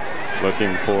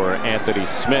 looking for Anthony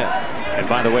Smith. And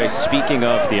by the way, speaking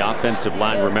of the offensive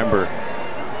line, remember,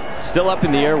 still up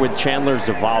in the air with Chandler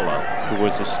Zavala, who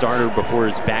was a starter before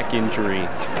his back injury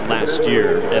last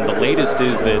year. And the latest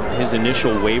is that his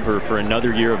initial waiver for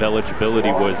another year of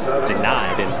eligibility was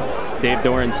denied. And Dave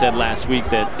Doran said last week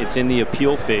that it's in the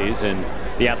appeal phase, and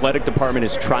the athletic department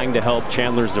is trying to help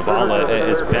Chandler Zavala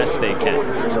as best they can.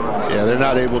 Yeah, they're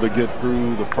not able to get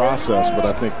through the process, but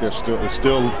I think it's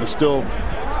still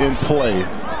in play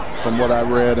from what I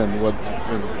read and what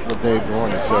Dave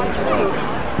Doran has said as well.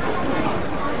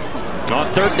 On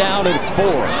 3rd down and 4.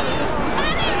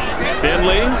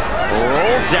 Finley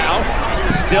rolls out,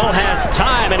 still has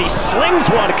time, and he slings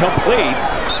one complete.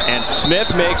 And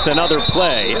Smith makes another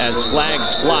play as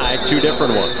flags fly, 2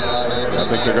 different ones. I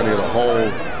think they're going to get a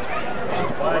hold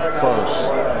first.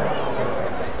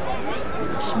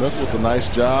 Smith with a nice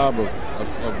job of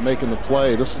making the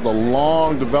play. This is a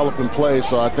long developing play,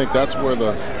 so I think that's where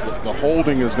the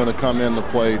holding is going to come into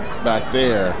play back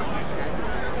there.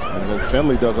 And then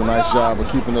Finley does a nice job of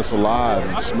keeping us alive.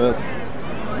 And Smith,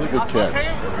 really good catch.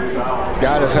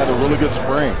 Guy that's had a really good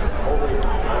spring.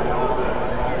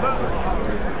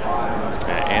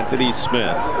 Anthony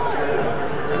Smith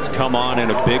has come on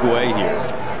in a big way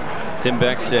here. Tim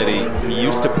Beck said he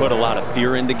used to put a lot of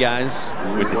fear into guys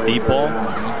with the deep ball,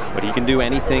 but he can do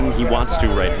anything he wants to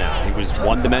right now. He was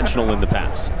one-dimensional in the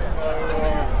past.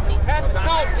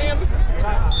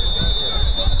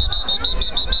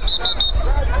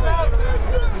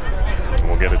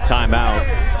 We'll get a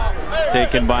timeout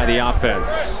taken by the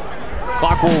offense.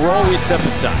 Clock will roll, we step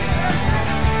aside.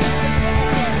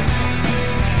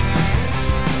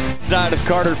 Side of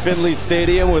Carter Finley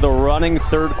Stadium with a running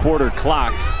third-quarter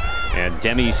clock. And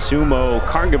Demi Sumo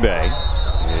Karngabe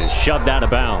is shoved out of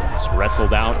bounds,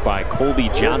 wrestled out by Colby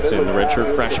Johnson, the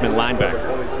redshirt freshman linebacker.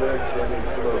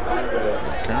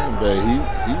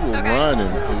 Karngabe, he will run,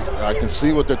 and I can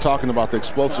see what they're talking about, the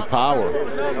explosive power.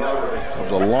 It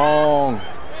was a long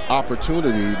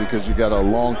opportunity because you got a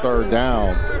long third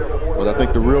down, but I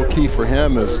think the real key for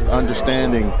him is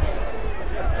understanding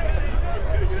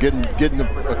getting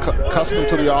accustomed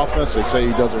to the offense. They say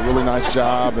he does a really nice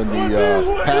job in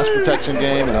the pass protection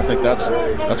game, and I think that's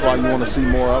why you want to see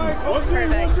more of him.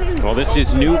 Perfect. Well, this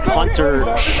is new punter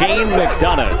Shane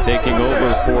McDonough taking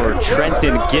over for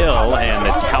Trenton Gill, and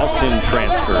the Towson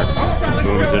transfer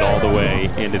moves it all the way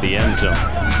into the end zone.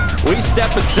 We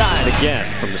step aside again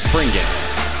from the spring game.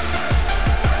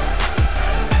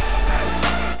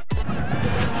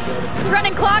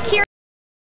 Running clock here.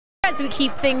 As we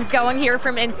keep things going here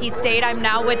from NC State, I'm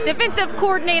now with defensive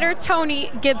coordinator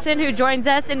Tony Gibson, who joins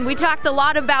us, and we talked a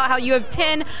lot about how you have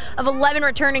 10 of 11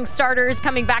 returning starters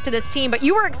coming back to this team, but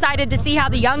you were excited to see how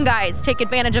the young guys take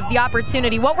advantage of the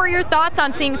opportunity. What were your thoughts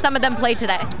on seeing some of them play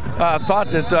today? I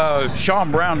thought that Sean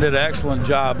Brown did an excellent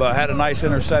job. Had a nice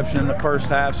interception in the first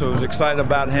half, so I was excited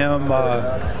about him.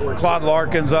 Claude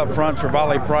Larkins up front,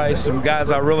 Trevally Price, some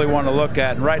guys I really want to look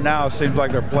at, and right now it seems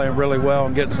like they're playing really well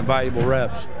and getting some valuable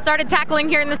reps. Started tackling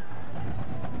here in the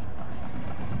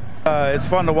it's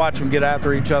fun to watch them get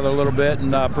after each other a little bit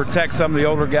and protect some of the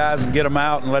older guys and get them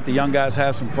out and let the young guys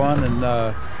have some fun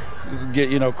and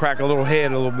get, crack a little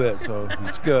head a little bit, so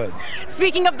it's good.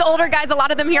 Speaking of the older guys, a lot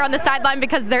of them here on the sideline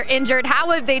because they're injured. How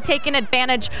have they taken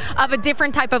advantage of a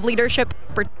different type of leadership?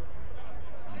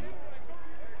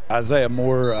 Isaiah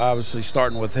Moore, obviously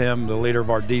starting with him, the leader of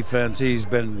our defense. He's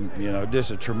been, just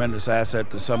a tremendous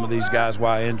asset to some of these guys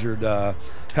while injured,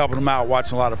 helping them out,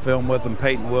 watching a lot of film with them.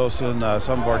 Peyton Wilson,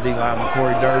 some of our D-linemen,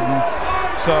 Corey Durden.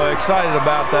 So excited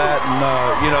about that,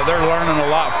 and, they're learning a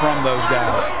lot from those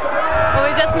guys.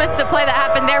 Well, we just missed a play that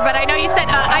happened there, but I know you said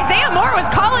Isaiah Moore was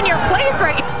calling your plays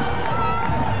right.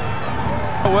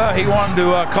 Well, he wanted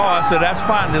to call. I said, that's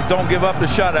fine. Just don't give up the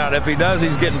shutout. If he does,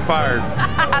 he's getting fired.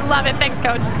 I love it. Thanks,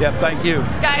 Coach. Yep, thank you.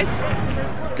 Guys.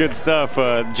 Good stuff.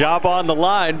 Job on the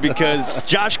line because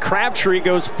Josh Crabtree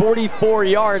goes 44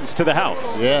 yards to the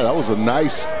house. Yeah, that was a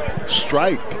nice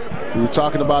strike. We were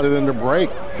talking about it in the break.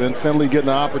 Then Finley getting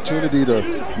the opportunity to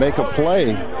make a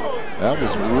play. That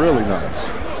was really nice.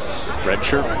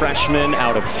 Redshirt freshman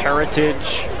out of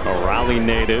Heritage, a Raleigh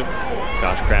native.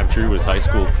 Josh Crabtree was high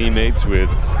school teammates with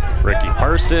Ricky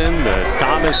Person, the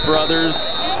Thomas brothers,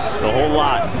 the whole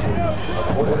lot.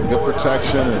 Good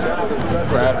protection, and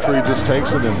Crabtree just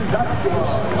takes it, and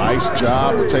nice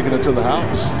job of taking it to the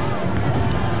house.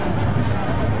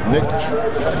 Nick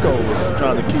Treco was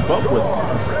trying to keep up with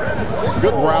him.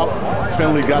 Good route.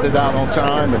 Finley got it out on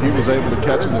time, and he was able to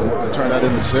catch it and turn that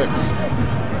into 6.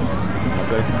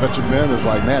 I bet you Ben is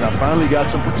like, man, I finally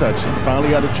got some protection.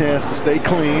 Finally got a chance to stay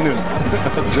clean,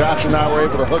 and Josh and I were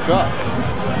able to hook up.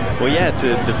 Well, yeah, it's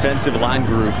a defensive line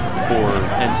group for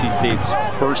NC State's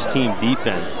first-team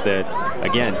defense that,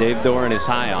 again, Dave Doran is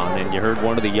high on. And you heard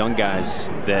one of the young guys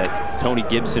that Tony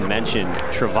Gibson mentioned,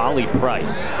 Trevally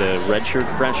Price, the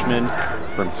redshirt freshman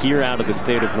from here out of the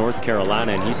state of North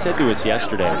Carolina. And he said to us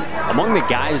yesterday, among the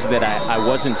guys that I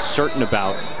wasn't certain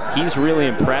about, he's really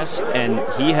impressed, and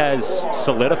he has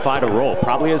solidified a role,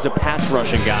 probably as a pass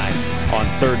rushing guy on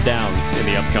third downs in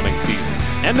the upcoming season.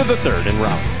 End of the third in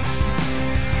Raleigh.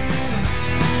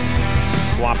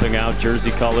 Swapping out jersey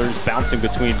colors, bouncing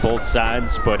between both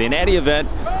sides, but in any event,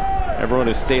 everyone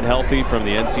has stayed healthy from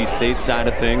the NC State side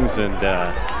of things, and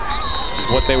this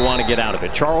is what they want to get out of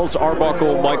it. Charles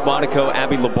Arbuckle, Mike Monaco,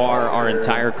 Abby Labar, our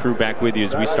entire crew back with you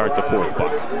as we start the fourth,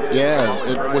 Buck.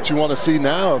 Yeah, what you want to see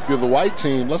now, if you're the white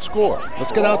team, let's score.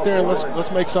 Let's get out there and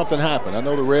let's make something happen. I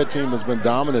know the red team has been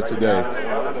dominant today,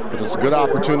 but it's a good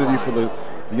opportunity for the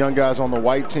young guys on the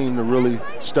white team to really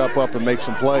step up and make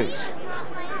some plays.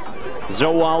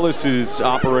 Zoe Wallace is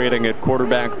operating at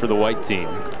quarterback for the white team.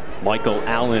 Michael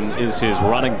Allen is his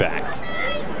running back.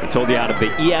 I told you out of the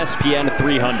ESPN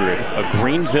 300, a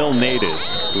Greenville native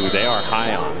who they are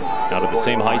high on, out of the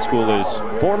same high school as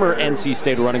former NC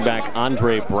State running back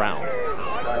Andre Brown.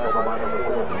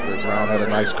 Andre Brown had a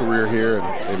nice career here,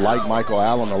 and they like Michael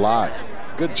Allen a lot.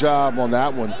 Good job on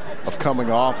that one of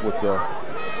coming off with the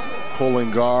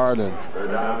pulling guard and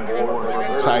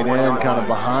tight end kind of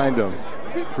behind him.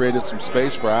 Created some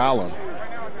space for Allen.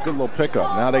 Good little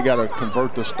pickup. Now they got to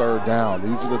convert this third down.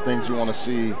 These are the things you want to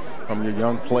see from your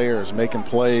young players, making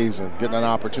plays and getting an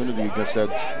opportunity against that.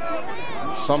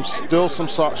 Still some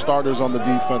starters on the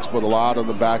defense, but a lot of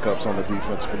the backups on the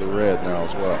defense for the Red now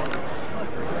as well.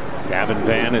 Davin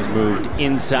Vann has moved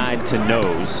inside to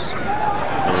nose.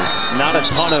 There's not a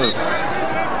ton of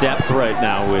depth right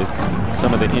now with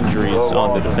some of the injuries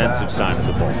on the defensive side of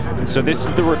the ball. So this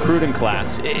is the recruiting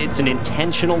class. It's an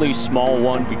intentionally small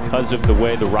one because of the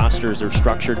way the rosters are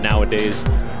structured nowadays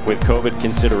with COVID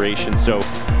considerations. So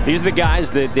these are the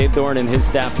guys that Dave Doeren and his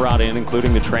staff brought in,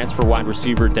 including the transfer wide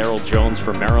receiver Daryl Jones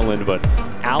from Maryland. But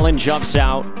Allen jumps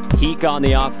out, peak on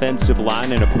the offensive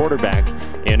line, and a quarterback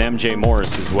in MJ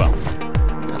Morris as well.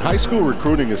 High school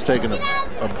recruiting has taken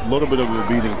a little bit of a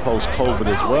beating post-COVID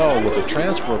as well with the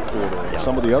transfer portal and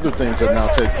some of the other things that now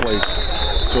take place.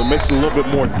 So it makes it a little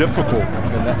bit more difficult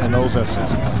in those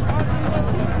instances.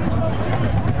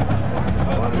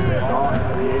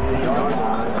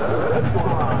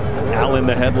 Allen,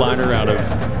 the headliner out of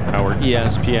our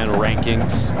ESPN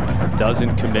rankings, a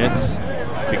dozen commits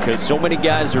because so many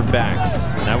guys are back.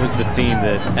 And that was the theme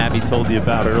that Abby told you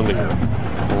about earlier.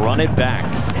 Run it back.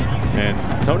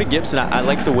 And Tony Gibson, I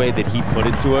like the way that he put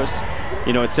it to us.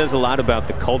 You know, it says a lot about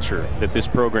the culture that this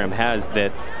program has,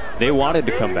 that they wanted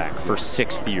to come back for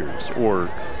 6th years or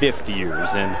 5th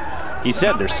years. And he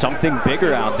said there's something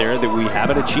bigger out there that we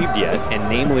haven't achieved yet, and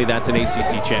namely that's an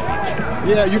ACC championship.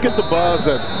 Yeah, you get the buzz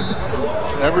that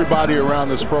everybody around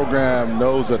this program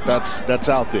knows that that's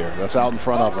out there, that's out in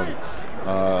front of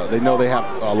them. They know they have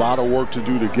a lot of work to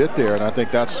do to get there, and I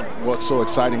think that's what's so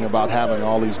exciting about having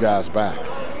all these guys back.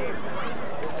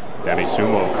 Danny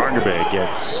Sumo Carngabe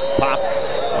gets popped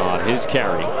on his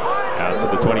carry out to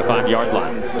the 25-yard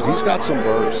line. He's got some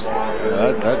burst.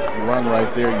 That run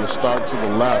right there, you start to the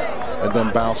left and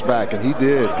then bounce back, and he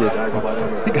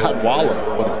got walloped,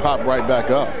 but it popped right back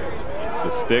up.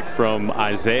 The stick from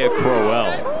Isaiah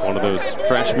Crowell, one of those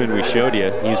freshmen we showed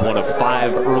you. He's one of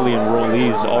 5 early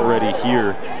enrollees already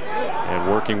here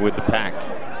and working with the pack.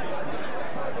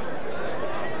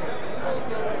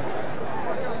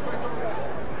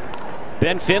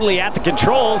 Ben Finley at the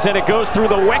controls, and it goes through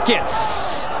the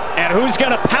wickets. And who's going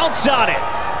to pounce on it?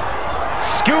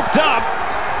 Scooped up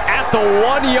at the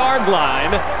 1-yard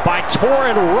line by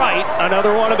Torin Wright,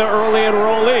 another one of the early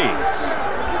enrollees.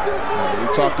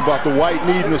 We talked about the White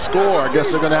needing to score. I guess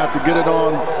they're going to have to get it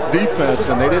on defense,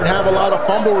 and they didn't have a lot of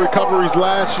fumble recoveries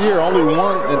last year, only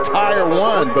one entire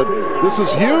one, but this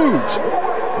is huge.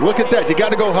 Look at that. You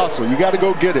got to go hustle. You got to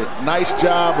go get it. Nice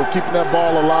job of keeping that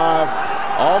ball alive.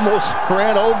 Almost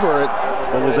ran over it,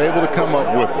 but was able to come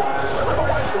up with it.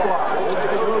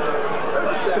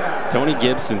 Tony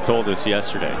Gibson told us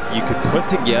yesterday you could put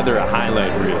together a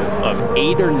highlight reel of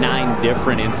 8 or 9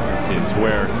 different instances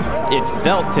where it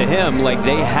felt to him like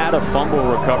they had a fumble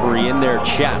recovery in their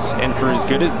chest. And for as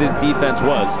good as this defense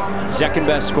was, second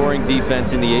best scoring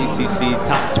defense in the ACC,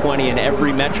 top 20 in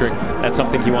every metric, that's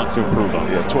something he wants to improve on.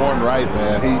 Yeah, Torin Wright,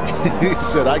 man, he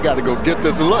said, I got to go get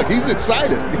this. And look, he's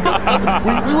excited.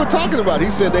 we were talking about it.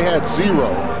 He said they had 0,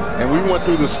 and we went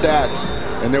through the stats,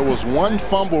 and there was 1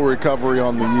 fumble recovery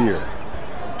on the year.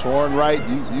 Torin Wright,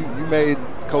 you made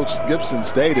Coach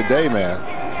Gibson's day today, man.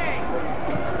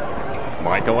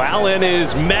 Michael Allen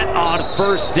is met on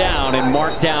first down and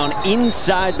marked down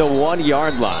inside the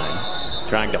 1-yard line,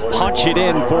 trying to punch it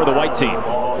in for the white team.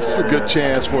 This is a good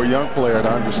chance for a young player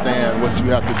to understand what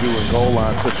you have to do in goal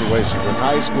line situations. In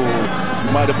high school,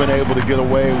 you might have been able to get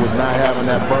away with not having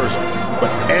that burst,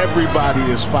 but everybody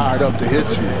is fired up to hit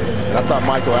you. And I thought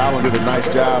Michael Allen did a nice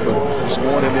job of just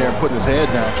going in there and putting his head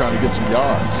down, trying to get some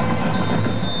yards.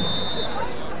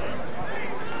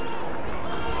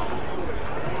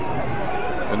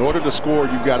 In order to score,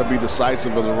 you've got to be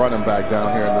decisive as a running back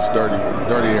down here in this dirty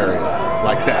area,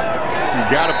 like that. You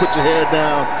got to put your head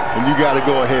down, and you got to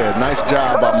go ahead. Nice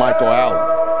job by Michael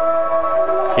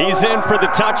Allen. He's in for the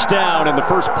touchdown and the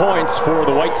first points for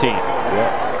the white team.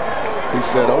 Yeah. He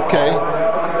said, okay,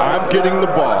 I'm getting the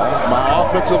ball. My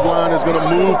offensive line is going to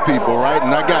move people, right?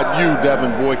 And I got you,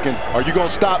 Devin Boykin. Are you going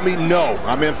to stop me? No,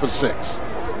 I'm in for 6.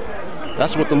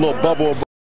 That's what the little bubble,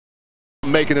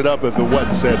 making it up if it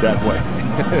wasn't said that way.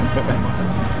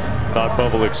 thought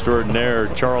bubble extraordinaire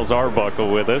Charles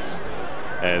Arbuckle with us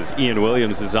as Ian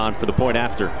Williams is on for the point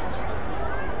after.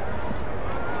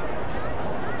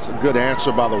 It's a good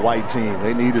answer by the white team.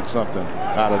 They needed something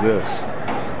out of this.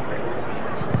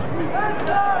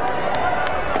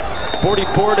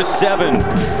 44-7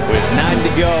 with 9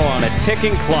 to go on a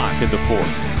ticking clock in the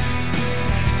fourth.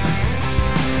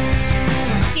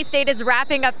 State is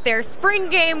wrapping up their spring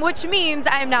game, which means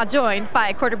I am now joined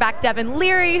by quarterback Devin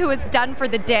Leary, who is done for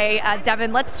the day.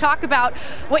 Devin, let's talk about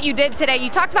what you did today. You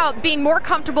talked about being more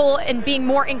comfortable and being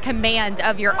more in command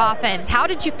of your offense. How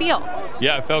did you feel?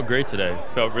 Yeah, I felt great today.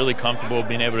 Felt really comfortable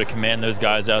being able to command those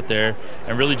guys out there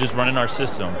and really just running our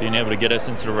system, being able to get us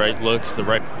into the right looks, the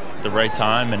right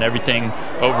time, and everything.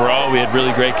 Overall, we had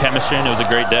really great chemistry, and it was a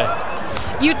great day.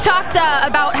 You talked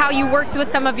about how you worked with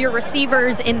some of your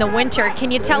receivers in the winter.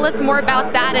 Can you tell us more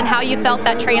about that and how you felt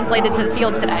that translated to the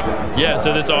field today? Yeah,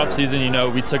 so this offseason, you know,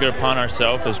 we took it upon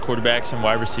ourselves as quarterbacks and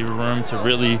wide receiver room to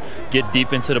really get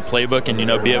deep into the playbook and, you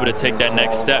know, be able to take that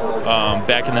next step.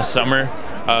 Back in the summer,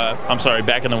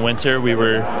 back in the winter, we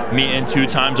were meeting 2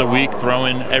 times a week,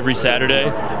 throwing every Saturday,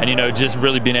 and, you know, just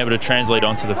really being able to translate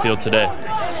onto the field today.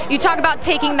 You talk about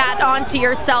taking that onto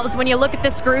yourselves. When you look at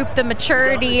this group, the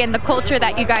maturity and the culture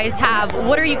that you guys have,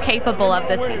 what are you capable of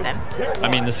this season?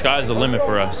 I mean, the sky's the limit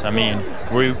for us. I mean,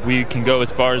 we can go as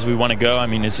far as we want to go. I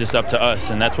mean, it's just up to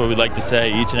us, and that's what we like to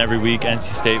say each and every week, NC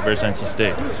State versus NC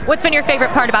State. What's been your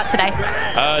favorite part about today?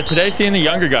 Today, seeing the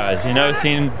younger guys, you know,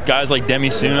 seeing guys like Demi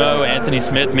Suno, Anthony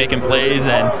Smith making plays,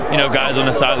 and, you know, guys on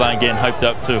the sideline getting hyped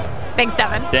up too. Thanks,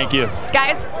 Devin. Thank you.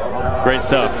 Guys? Great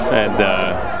stuff, and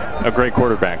a great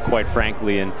quarterback, quite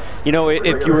frankly. And, you know,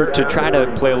 if you were to try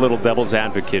to play a little devil's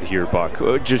advocate here, Buck,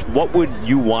 just what would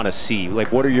you want to see?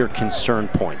 Like, what are your concern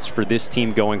points for this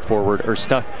team going forward, or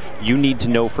stuff you need to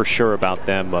know for sure about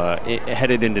them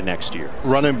headed into next year?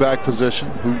 Running back position,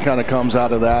 who kind of comes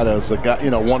out of that as a guy,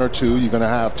 you know, 1 or 2. You're going to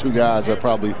have 2 guys that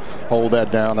probably hold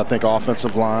that down. I think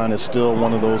offensive line is still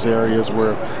one of those areas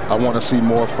where I want to see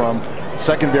more from.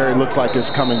 Secondary looks like it's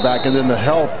coming back, and then the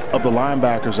health of the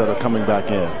linebackers that are coming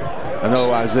back in. I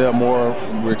know Isaiah Moore,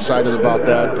 we're excited about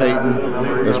that.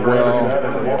 Peyton as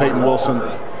well, Peyton Wilson.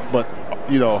 But,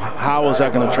 you know, how is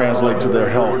that going to translate to their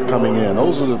health coming in?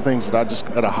 Those are the things that I just,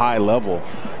 at a high level,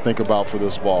 think about for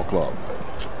this ball club.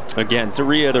 Again, to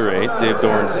reiterate, Dave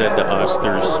Doran said to us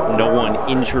there's no one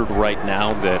injured right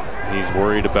now that he's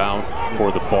worried about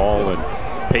for the fall.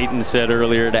 And Peyton said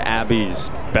earlier to Abby he's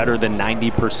better than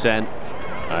 90%.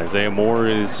 Isaiah Moore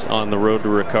is on the road to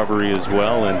recovery as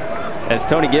well. And as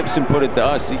Tony Gibson put it to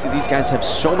us, these guys have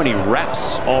so many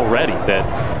reps already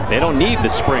that they don't need the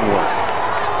spring work.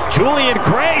 Julian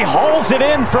Gray hauls it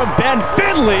in from Ben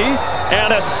Finley,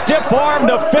 and a stiff arm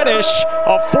to finish,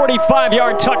 a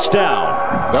 45-yard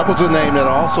touchdown. That was a name that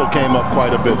also came up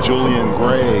quite a bit, Julian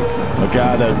Gray, a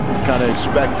guy that kind of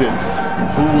expected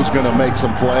who was going to make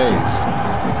some plays.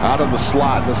 Out of the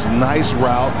slot, this nice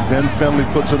route. Ben Finley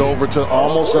puts it over to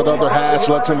almost that other hash,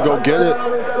 lets him go get it,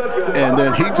 and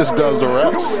then he just does the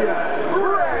rest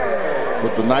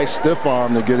with the nice stiff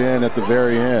arm to get in at the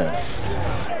very end.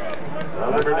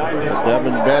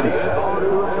 Devin Betty.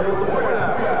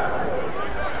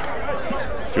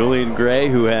 Julian Gray,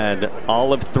 who had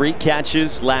all of 3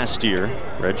 catches last year,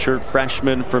 redshirt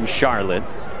freshman from Charlotte,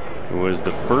 who was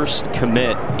the first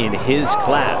commit in his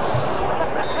class.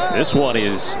 This one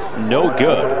is no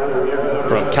good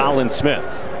from Colin Smith.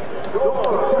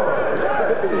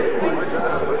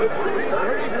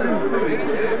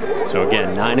 So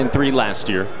again, 9-3 last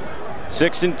year,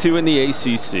 6-2 in the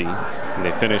ACC, and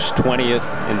they finished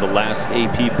 20th in the last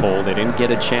AP poll. They didn't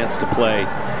get a chance to play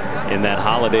in that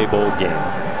Holiday Bowl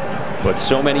game, but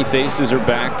so many faces are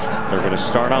back. They're going to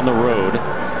start on the road,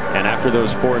 and after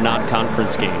those 4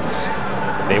 non-conference games,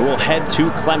 they will head to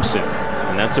Clemson,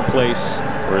 and that's a place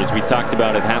where, as we talked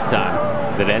about at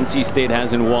halftime, that NC State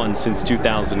hasn't won since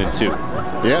 2002.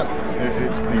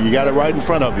 Yeah, you got it right in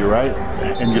front of you, right?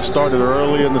 And you started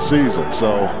early in the season,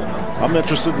 so I'm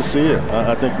interested to see it.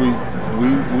 I think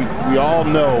we all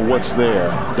know what's there.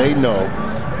 They know.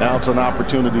 Now it's an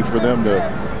opportunity for them to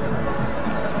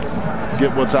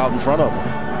get what's out in front of them.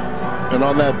 And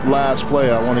on that last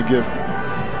play, I want to give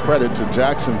credit to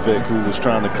Jackson Vick, who was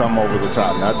trying to come over the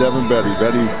top. Not Devin Betty.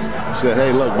 Betty said,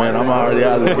 hey, look, man, I'm already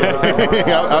out of the game.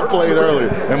 I played earlier.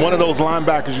 And one of those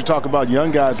linebackers, you talk about young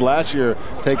guys last year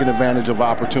taking advantage of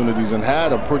opportunities and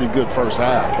had a pretty good first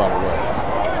half, by the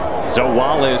way. So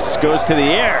Wallace goes to the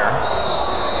air.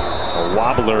 A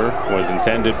wobbler was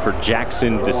intended for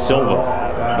Jackson DeSilva.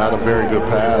 Not a very good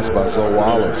pass by Zoe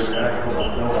Wallace.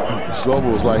 Silva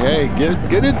was like, hey,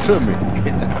 get it to me.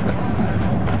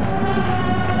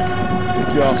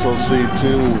 think you also see,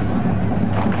 too,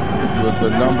 with the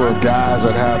number of guys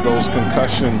that have those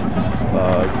concussion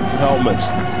helmets,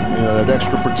 that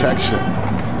extra protection.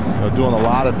 Doing a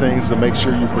lot of things to make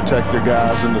sure you protect your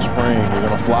guys in the spring. You're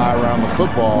going to fly around the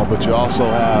football, but you also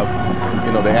have,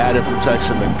 the added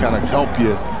protection to kind of help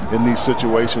you in these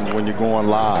situations when you're going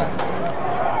live.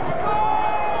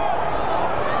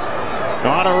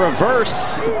 On a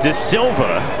reverse, De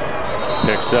Silva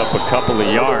picks up a couple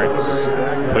of yards,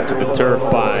 put to the turf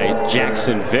by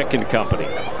Jackson Vick and company.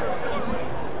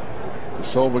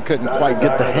 Silva couldn't quite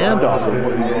get the handoff.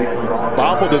 He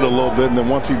bobbled it a little bit, and then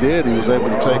once he did, he was able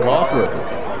to take off with it.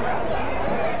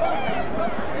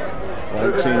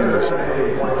 Right team is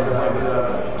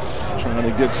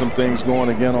trying to get some things going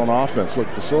again on offense.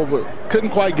 Look, De Silva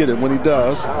couldn't quite get it. When he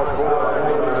does,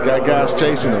 he's got guys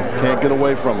chasing him. Can't get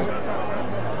away from him.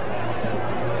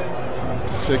 In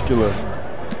particular,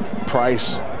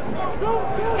 Price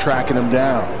tracking him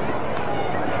down.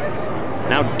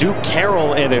 Now Duke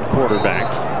Carroll in at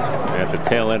quarterback. At the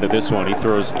tail end of this one, he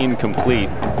throws incomplete,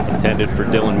 intended for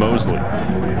Dylan Mosley.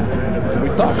 We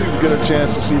thought we would get a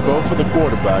chance to see both of the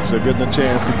quarterbacks. They're getting a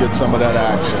chance to get some of that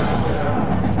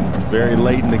action. Very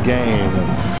late in the game.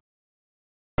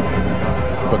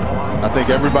 But I think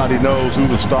everybody knows who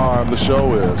the star of the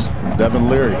show is. Devin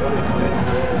Leary.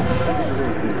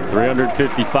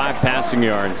 355 passing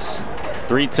yards.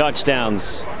 3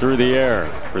 touchdowns through the air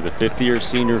for the fifth-year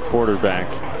senior quarterback.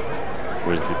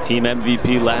 Was the team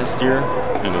MVP last year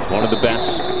and is one of the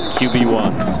best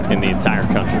QB1s in the entire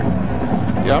country.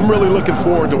 Yeah, I'm really looking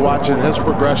forward to watching his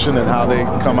progression and how they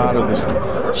come out of this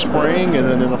spring and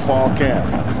then in the fall camp.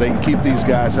 If they can keep these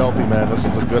guys healthy, man, this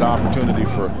is a good opportunity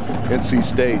for NC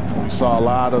State. We saw a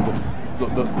lot of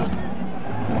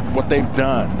what they've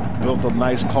done. Built a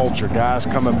nice culture, guys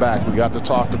coming back. We got to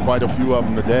talk to quite a few of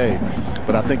them today.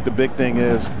 But I think the big thing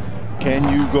is,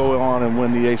 can you go on and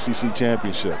win the ACC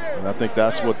championship? And I think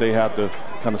that's what they have to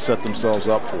kind of set themselves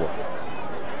up for.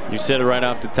 You said it right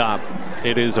off the top.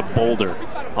 It is a boulder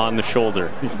on the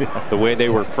shoulder. Yeah. The way they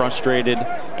were frustrated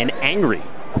and angry,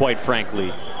 quite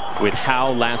frankly, with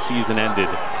how last season ended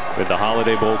with the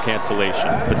Holiday Bowl cancellation.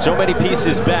 But so many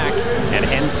pieces back, and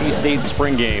NC State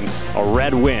spring game, a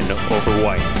red win over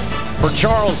white. For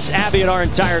Charles, Abby, and our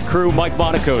entire crew, Mike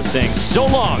Monaco saying so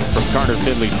long from Carter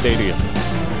Finley Stadium.